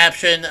 In the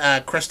caption,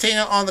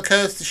 Christina on the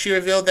coast, she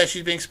revealed that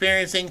she's been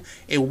experiencing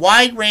a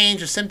wide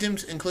range of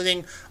symptoms,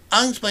 including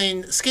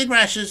unexplained skin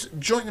rashes,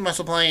 joint and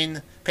muscle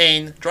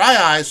pain, dry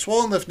eyes,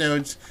 swollen lymph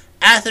nodes,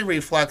 acid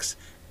reflux,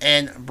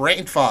 and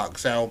brain fog.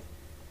 So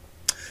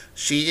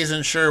she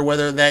isn't sure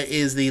whether that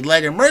is the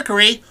lead and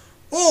mercury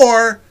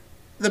or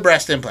the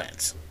breast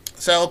implants.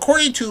 So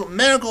according to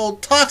medical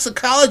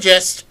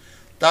toxicologist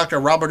Dr.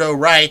 Robert O.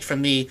 Wright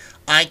from the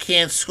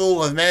Icahn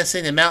School of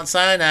Medicine in Mount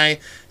Sinai,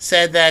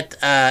 said that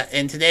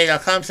in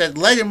Today.com said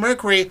lead and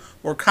mercury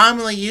were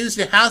commonly used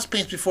in house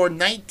paints before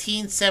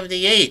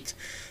 1978.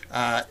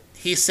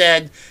 He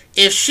said,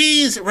 if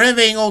she's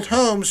renovating old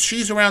homes,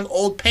 she's around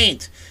old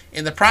paint.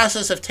 In the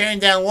process of tearing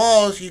down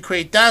walls, you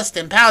create dust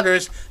and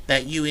powders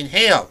that you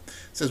inhale.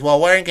 It says, while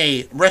wearing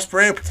a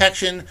respirator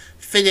protection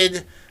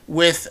fitted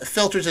with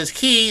filters as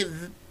key,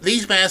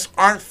 these masks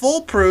aren't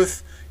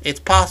foolproof. It's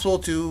possible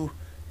to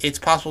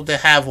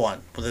have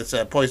one with its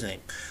poisoning.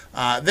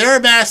 There are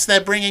masks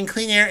that bring in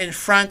clean air in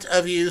front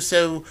of you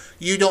so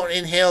you don't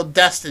inhale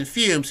dust and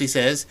fumes, he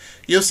says.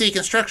 You'll see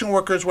construction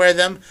workers wear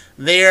them.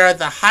 They are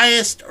the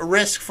highest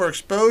risk for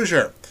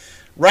exposure.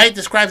 Wright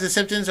describes the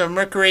symptoms of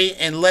mercury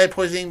and lead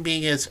poisoning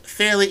being as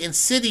fairly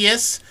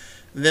insidious.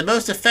 The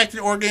most affected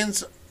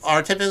organs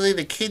are typically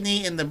the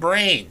kidney and the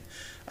brain.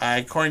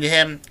 According to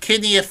him,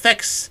 kidney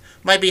effects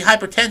might be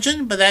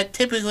hypertension, but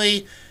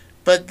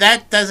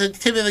that doesn't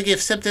typically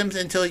give symptoms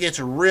until it gets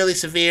really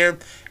severe.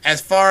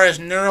 As far as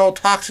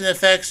neurotoxin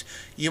effects,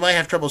 you might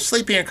have trouble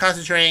sleeping or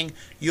concentrating.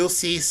 You'll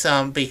see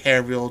some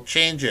behavioral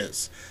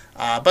changes.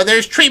 But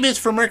there's treatments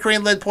for mercury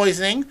and lead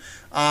poisoning.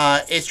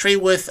 It's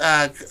treated with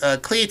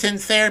creatine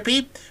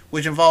therapy,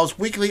 which involves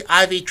weekly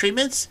IV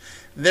treatments.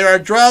 There are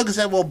drugs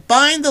that will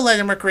bind the lead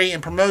and mercury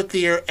and promote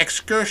their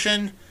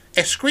excretion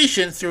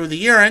through the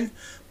urine,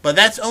 but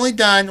that's only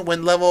done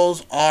when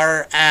levels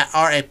are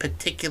a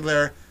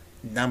particular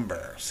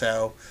number.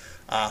 So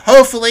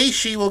hopefully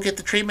she will get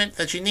the treatment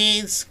that she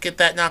needs, get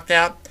that knocked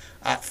out.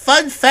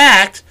 Fun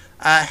fact,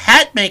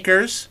 hat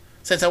makers,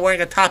 since I'm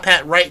wearing a top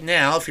hat right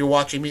now, if you're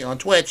watching me on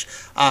Twitch,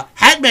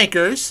 hat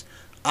makers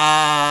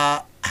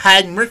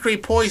had mercury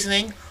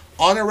poisoning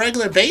on a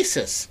regular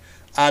basis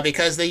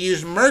because they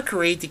used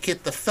mercury to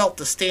get the felt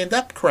to stand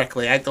up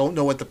correctly. I don't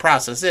know what the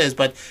process is,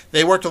 but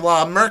they worked a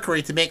lot of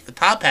mercury to make the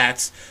top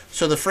hats.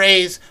 So the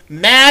phrase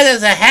 "mad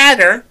as a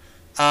hatter"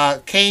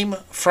 came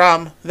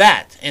from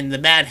that. And the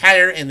Mad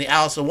Hatter in the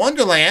Alice in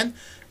Wonderland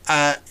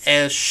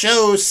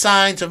shows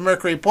signs of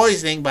mercury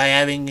poisoning by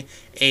having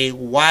a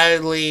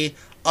wildly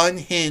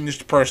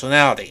unhinged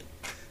personality.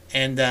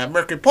 And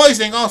mercury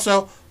poisoning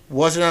also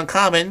wasn't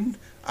uncommon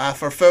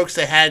for folks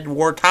that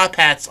wore top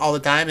hats all the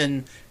time,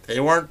 and they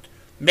weren't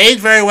made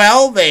very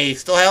well. They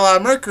still had a lot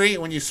of mercury.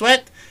 When you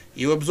sweat,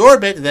 you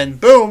absorb it, and then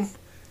boom,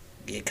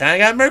 you kind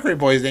of got mercury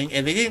poisoning.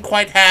 And they didn't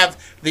quite have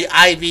the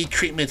IV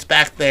treatments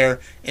back there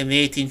in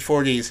the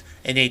 1840s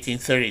and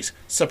 1830s.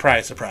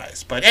 Surprise,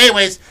 surprise. But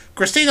anyways,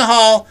 Christina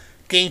Hall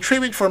getting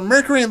treatment for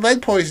mercury and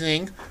lead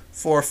poisoning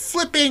for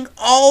flipping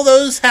all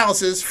those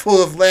houses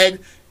full of lead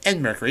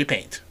and mercury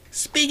paint.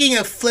 Speaking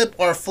of flip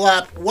or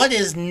flop, what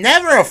is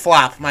never a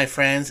flop, my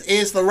friends,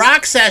 is the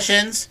rock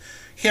sessions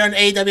here on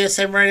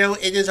AWSM Radio.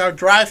 It is our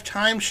drive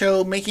time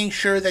show, making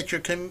sure that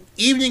your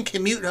evening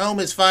commute home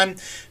is fun,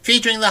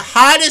 featuring the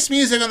hottest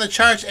music on the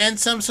charts and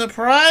some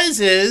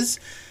surprises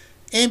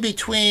in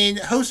between,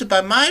 hosted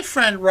by my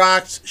friend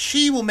Rox.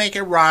 She will make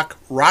it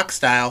rock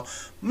style,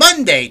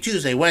 Monday,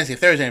 Tuesday, Wednesday,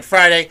 Thursday, and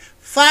Friday,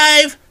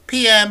 5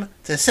 p.m.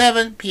 to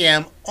 7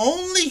 p.m.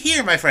 only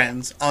here, my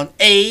friends, on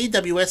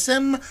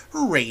AWSM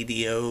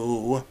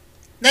Radio.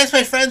 Next,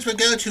 my friends, we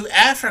go to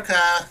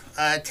Africa,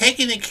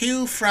 taking the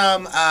cue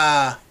from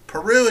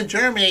Peru and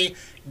Germany.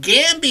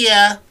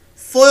 Gambia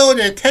foiled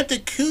an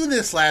attempted coup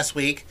this last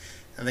week,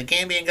 and the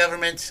Gambian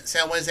government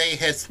said Wednesday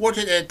has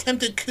thwarted an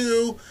attempted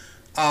coup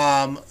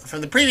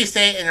from the previous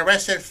day and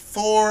arrested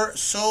 4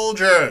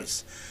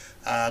 soldiers.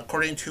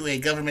 According to a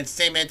government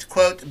statement,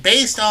 quote,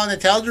 based on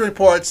intelligence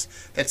reports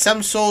that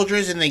some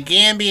soldiers in the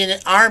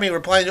Gambian army were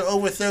planning to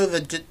overthrow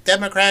the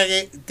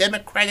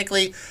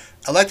democratically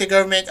elected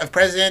government of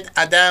President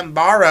Adam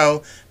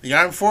Barrow, the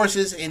armed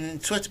forces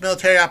in swift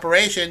military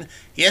operation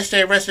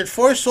yesterday arrested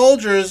 4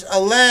 soldiers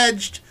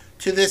alleged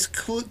to this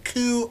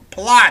coup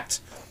plot.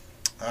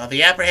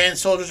 The apprehended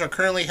soldiers are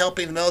currently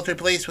helping the military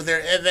police with their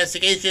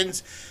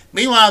investigations.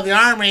 Meanwhile, the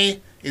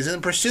army is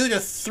in pursuit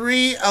of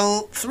three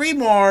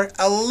more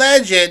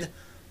alleged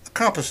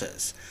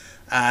accomplices.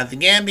 The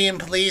Gambian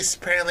police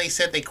apparently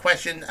said they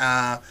questioned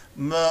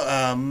Momodou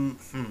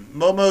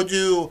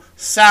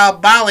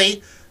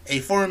Sabali, a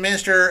former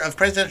minister of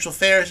presidential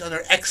affairs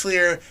under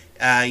ex-leader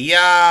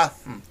Yahya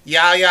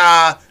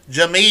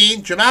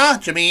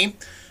Jammeh,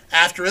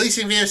 after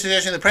releasing video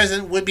suggesting the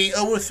president would be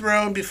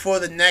overthrown before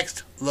the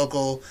next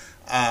local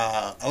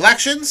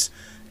elections.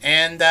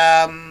 And,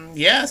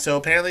 so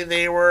apparently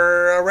they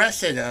were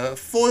arrested. A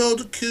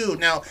foiled coup.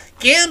 Now,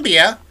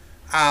 Gambia,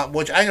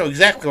 which I know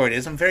exactly where it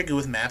is, I'm very good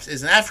with maps,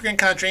 is an African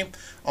country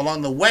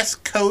along the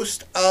west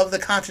coast of the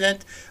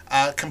continent,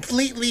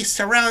 completely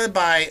surrounded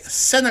by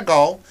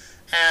Senegal.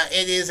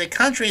 It is a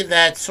country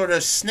that sort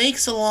of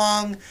snakes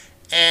along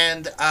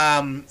and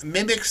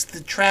mimics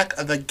the track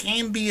of the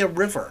Gambia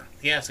River.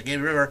 Yes, the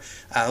Gambia River.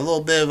 A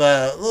little bit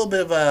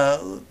of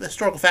a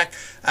historical fact,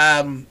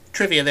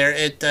 trivia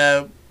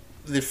there.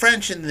 The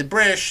French and the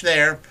British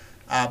there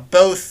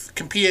both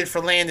competed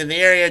for land in the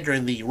area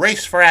during the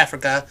Race for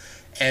Africa,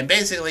 and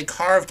basically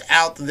carved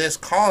out this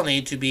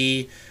colony to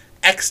be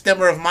X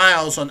number of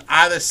miles on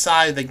either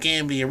side of the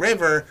Gambia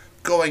River,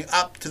 going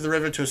up to the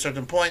river to a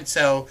certain point.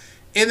 So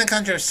in the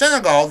country of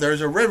Senegal,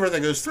 there's a river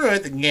that goes through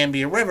it, the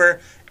Gambia River,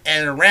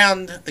 and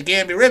around the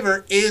Gambia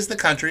River is the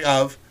country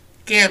of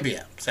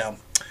Gambia. So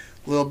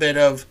a little bit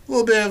of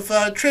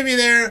trivia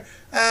there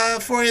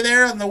for you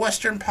there on the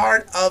western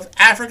part of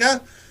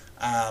Africa.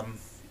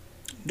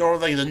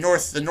 Normally the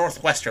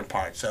northwestern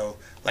part, so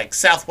like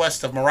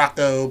southwest of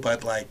Morocco,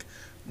 but like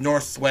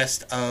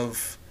northwest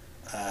of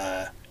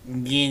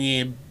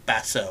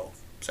Guinea-Bissau.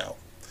 So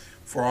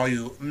for all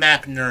you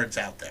map nerds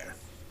out there.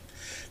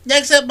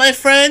 Next up, my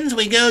friends,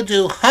 we go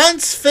to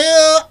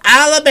Huntsville,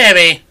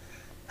 Alabama,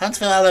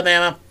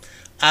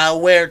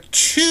 where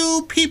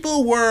two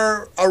people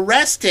were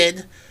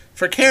arrested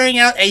for carrying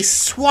out a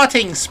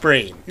swatting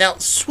spree. Now,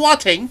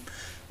 swatting,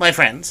 my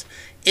friends,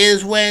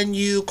 is when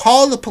you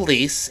call the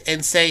police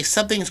and say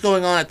something's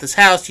going on at this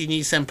house, you need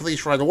to send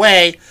police right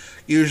away.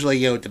 Usually,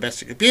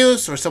 domestic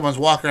abuse, or someone's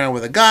walking around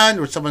with a gun,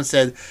 or someone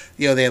said,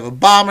 they have a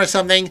bomb or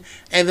something,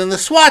 and then the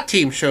SWAT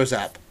team shows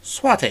up,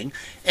 swatting,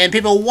 and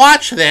people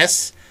watch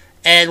this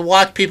and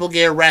watch people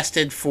get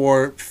arrested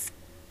for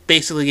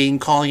basically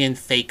calling in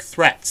fake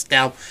threats.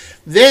 Now,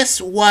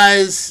 this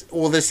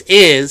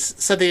is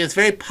something that's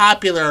very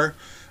popular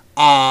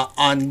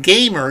on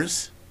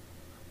gamers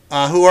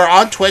who are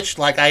on Twitch,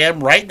 like I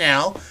am right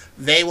now.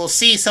 They will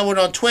see someone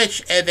on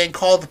Twitch and then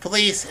call the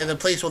police, and the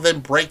police will then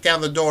break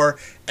down the door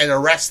and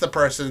arrest the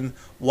person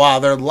while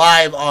they're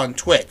live on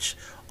Twitch.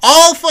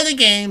 All fun and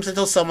games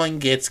until someone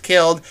gets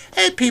killed,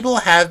 and people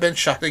have been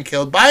shot and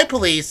killed by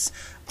police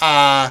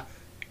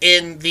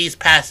in these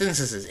past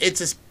instances. It's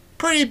a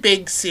pretty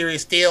big,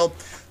 serious deal.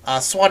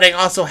 Swatting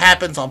also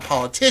happens on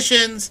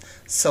politicians,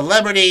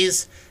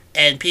 celebrities,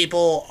 and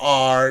people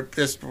are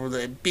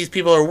these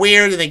people are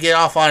weird and they get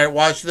off on it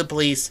watching the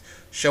police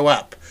show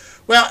up.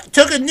 Well, it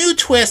took a new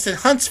twist in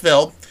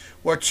Huntsville,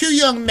 where two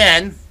young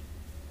men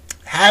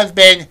have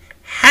been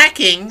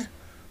hacking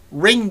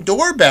Ring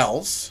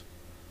doorbells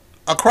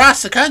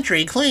across the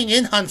country, including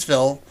in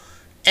Huntsville,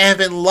 and have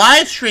been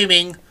live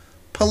streaming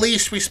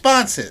police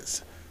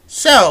responses.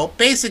 So,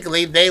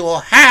 basically, they will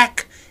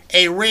hack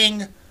a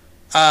Ring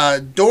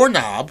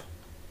doorknob,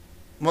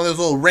 one of those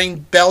little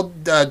Ring bell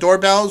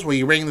doorbells where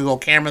you ring the little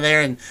camera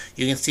there and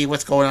you can see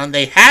what's going on.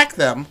 They hack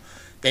them,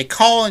 they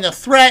call in a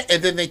threat,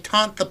 and then they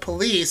taunt the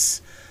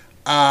police.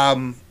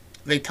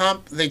 They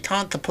taunt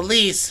the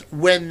police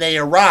when they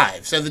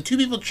arrive. So the two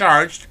people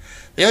charged,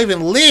 they don't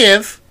even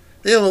live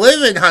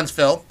in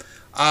Huntsville.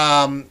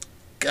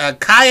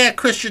 Kaya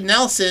Christian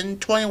Nelson,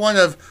 21,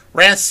 of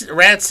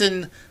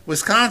Ranson,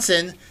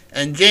 Wisconsin,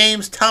 and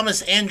James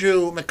Thomas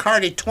Andrew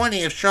McCarty,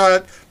 20, of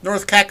Charlotte,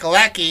 North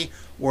Kakalaki,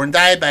 were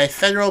indicted by a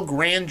federal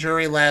grand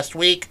jury last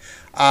week.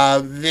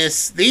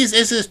 These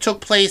incidents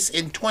took place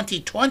in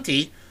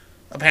 2020,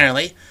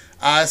 apparently.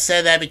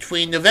 Said that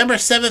between November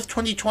 7th,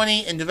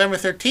 2020 and November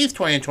 13th,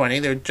 2020,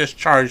 they're just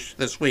charged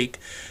this week,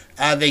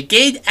 they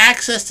gained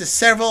access to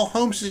several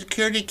home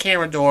security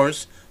camera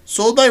doors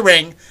sold by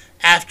Ring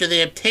after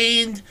they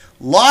obtained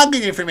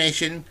login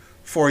information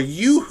for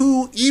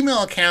Yahoo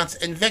email accounts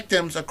and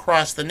victims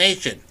across the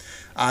nation.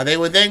 They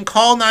would then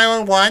call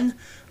 911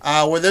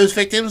 where those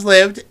victims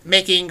lived,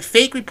 making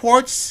fake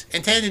reports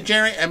intended to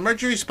generate an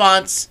emergency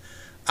response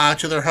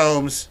to their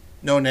homes,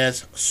 known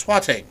as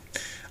swatting.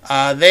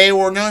 They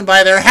were known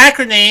by their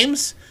hacker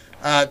names,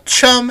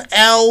 Chum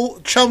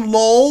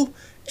Lol,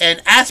 and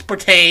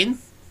Aspartame.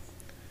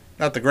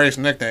 Not the greatest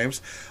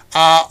nicknames.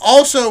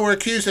 Also were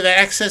accused of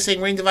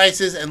accessing Ring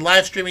devices and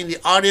live streaming the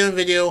audio and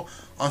video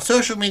on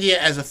social media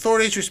as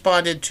authorities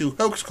responded to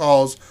hoax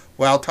calls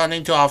while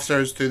taunting to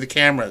officers through the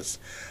cameras.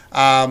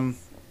 They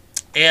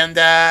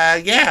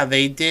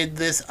did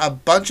this a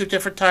bunch of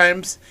different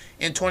times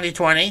in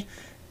 2020,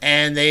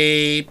 and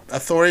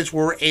authorities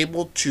were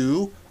able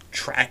to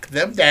track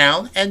them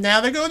down, and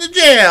now they're going to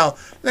jail.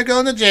 They're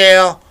going to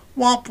jail.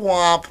 Womp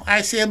womp.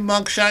 I see a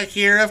mugshot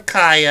here of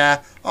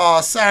Kaya.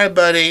 Oh, sorry,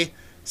 buddy.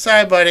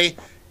 Sorry, buddy.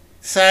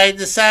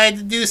 Decided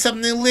to do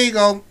something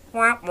illegal.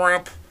 Womp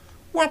womp.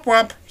 Womp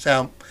womp.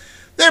 So,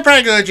 they're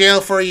probably going to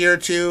jail for a year or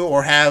two,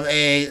 or have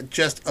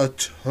just a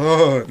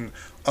ton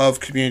of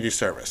community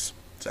service.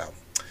 So,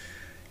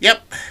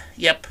 yep.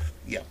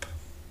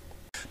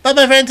 But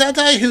my friends, I'll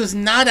tell you who's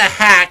not a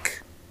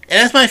hack,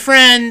 and that's my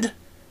friend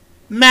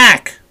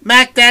Mac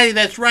Daddy.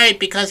 That's right,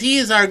 because he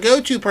is our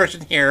go-to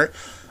person here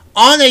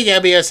on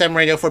AWSM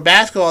Radio for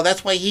basketball.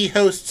 That's why he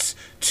hosts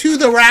To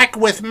the Rack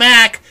with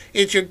Mac.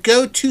 It's your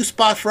go-to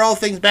spot for all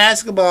things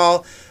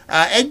basketball.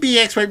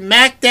 NBA expert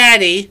Mac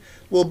Daddy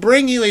will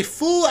bring you a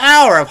full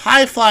hour of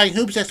high-flying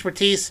hoops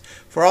expertise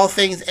for all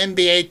things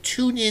NBA.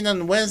 Tune in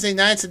on Wednesday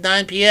nights at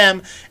 9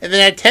 p.m. And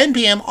then at 10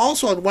 p.m.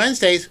 also on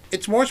Wednesdays,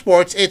 it's more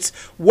sports. It's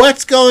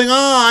What's Going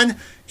On.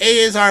 It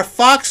is our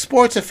Fox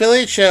Sports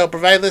affiliate show,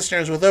 providing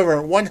listeners with over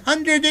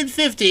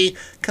 150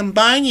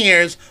 combined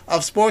years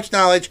of sports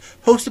knowledge,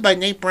 hosted by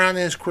Nate Brown and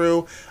his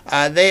crew.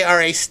 They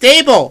are a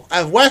staple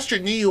of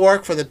Western New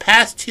York for the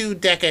past 2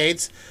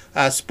 decades,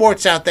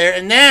 sports out there.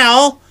 And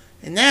now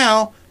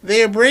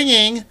they are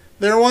bringing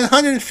their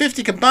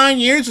 150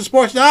 combined years of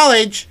sports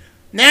knowledge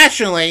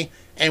nationally,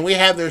 and we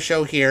have their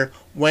show here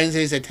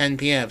Wednesdays at 10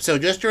 p.m. So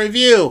just to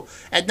review,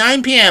 at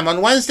 9 p.m.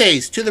 on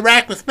Wednesdays, To the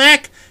Rack with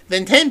Mac,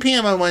 then 10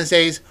 p.m. on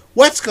Wednesdays,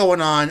 What's Going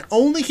On,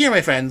 only here,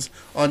 my friends,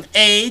 on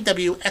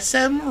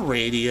AWSM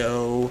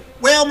Radio.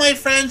 Well, my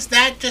friends,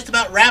 that just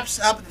about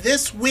wraps up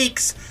this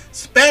week's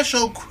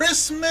special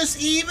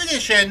Christmas Eve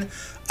edition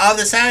of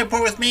the Saturday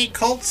Report with me,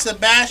 Colt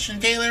Sebastian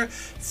Taylor.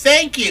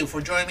 Thank you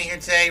for joining me here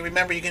today.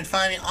 Remember, you can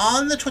find me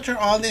on the Twitter,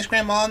 on the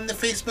Instagram, on the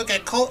Facebook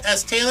at Colt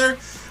S. Taylor.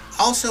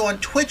 Also on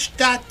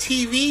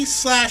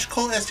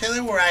twitch.tv/Colt S.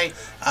 Taylor, where I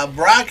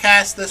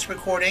broadcast this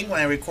recording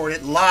when I record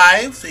it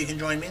live, so you can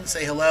join me and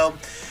say hello.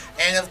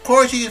 And of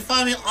course, you can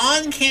find me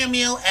on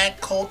Cameo at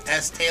Colt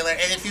S. Taylor.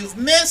 And if you've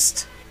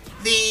missed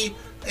the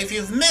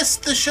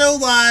show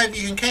live,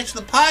 you can catch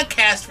the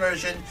podcast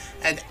version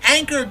at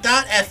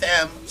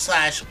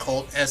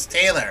anchor.fm/Colt S.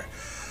 Taylor.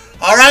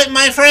 All right,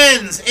 my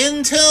friends,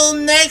 until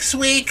next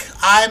week,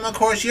 I'm, of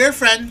course, your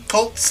friend,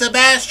 Colt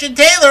Sebastian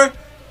Taylor,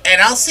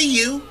 and I'll see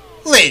you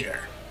later.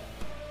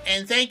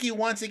 And thank you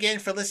once again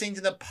for listening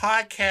to the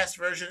podcast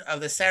version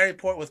of the Saturday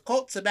Report with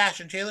Colt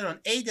Sebastian Taylor on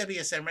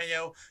AWSM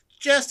Radio.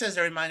 Just as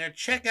a reminder,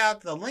 check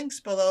out the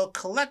links below,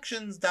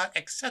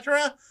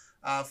 collections.etc.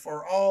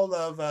 For all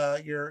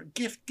of your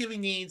gift-giving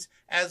needs,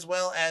 as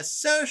well as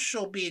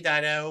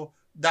socialbee.io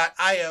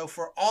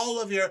for all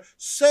of your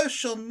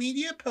social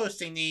media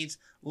posting needs.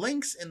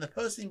 Links in the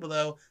posting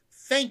below.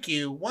 Thank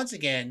you once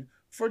again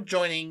for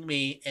joining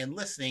me and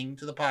listening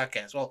to the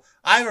podcast. Well,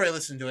 I've already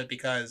listened to it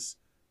because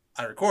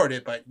I recorded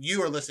it, but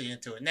you are listening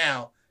to it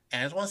now.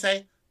 And I just want to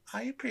say,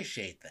 I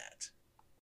appreciate that.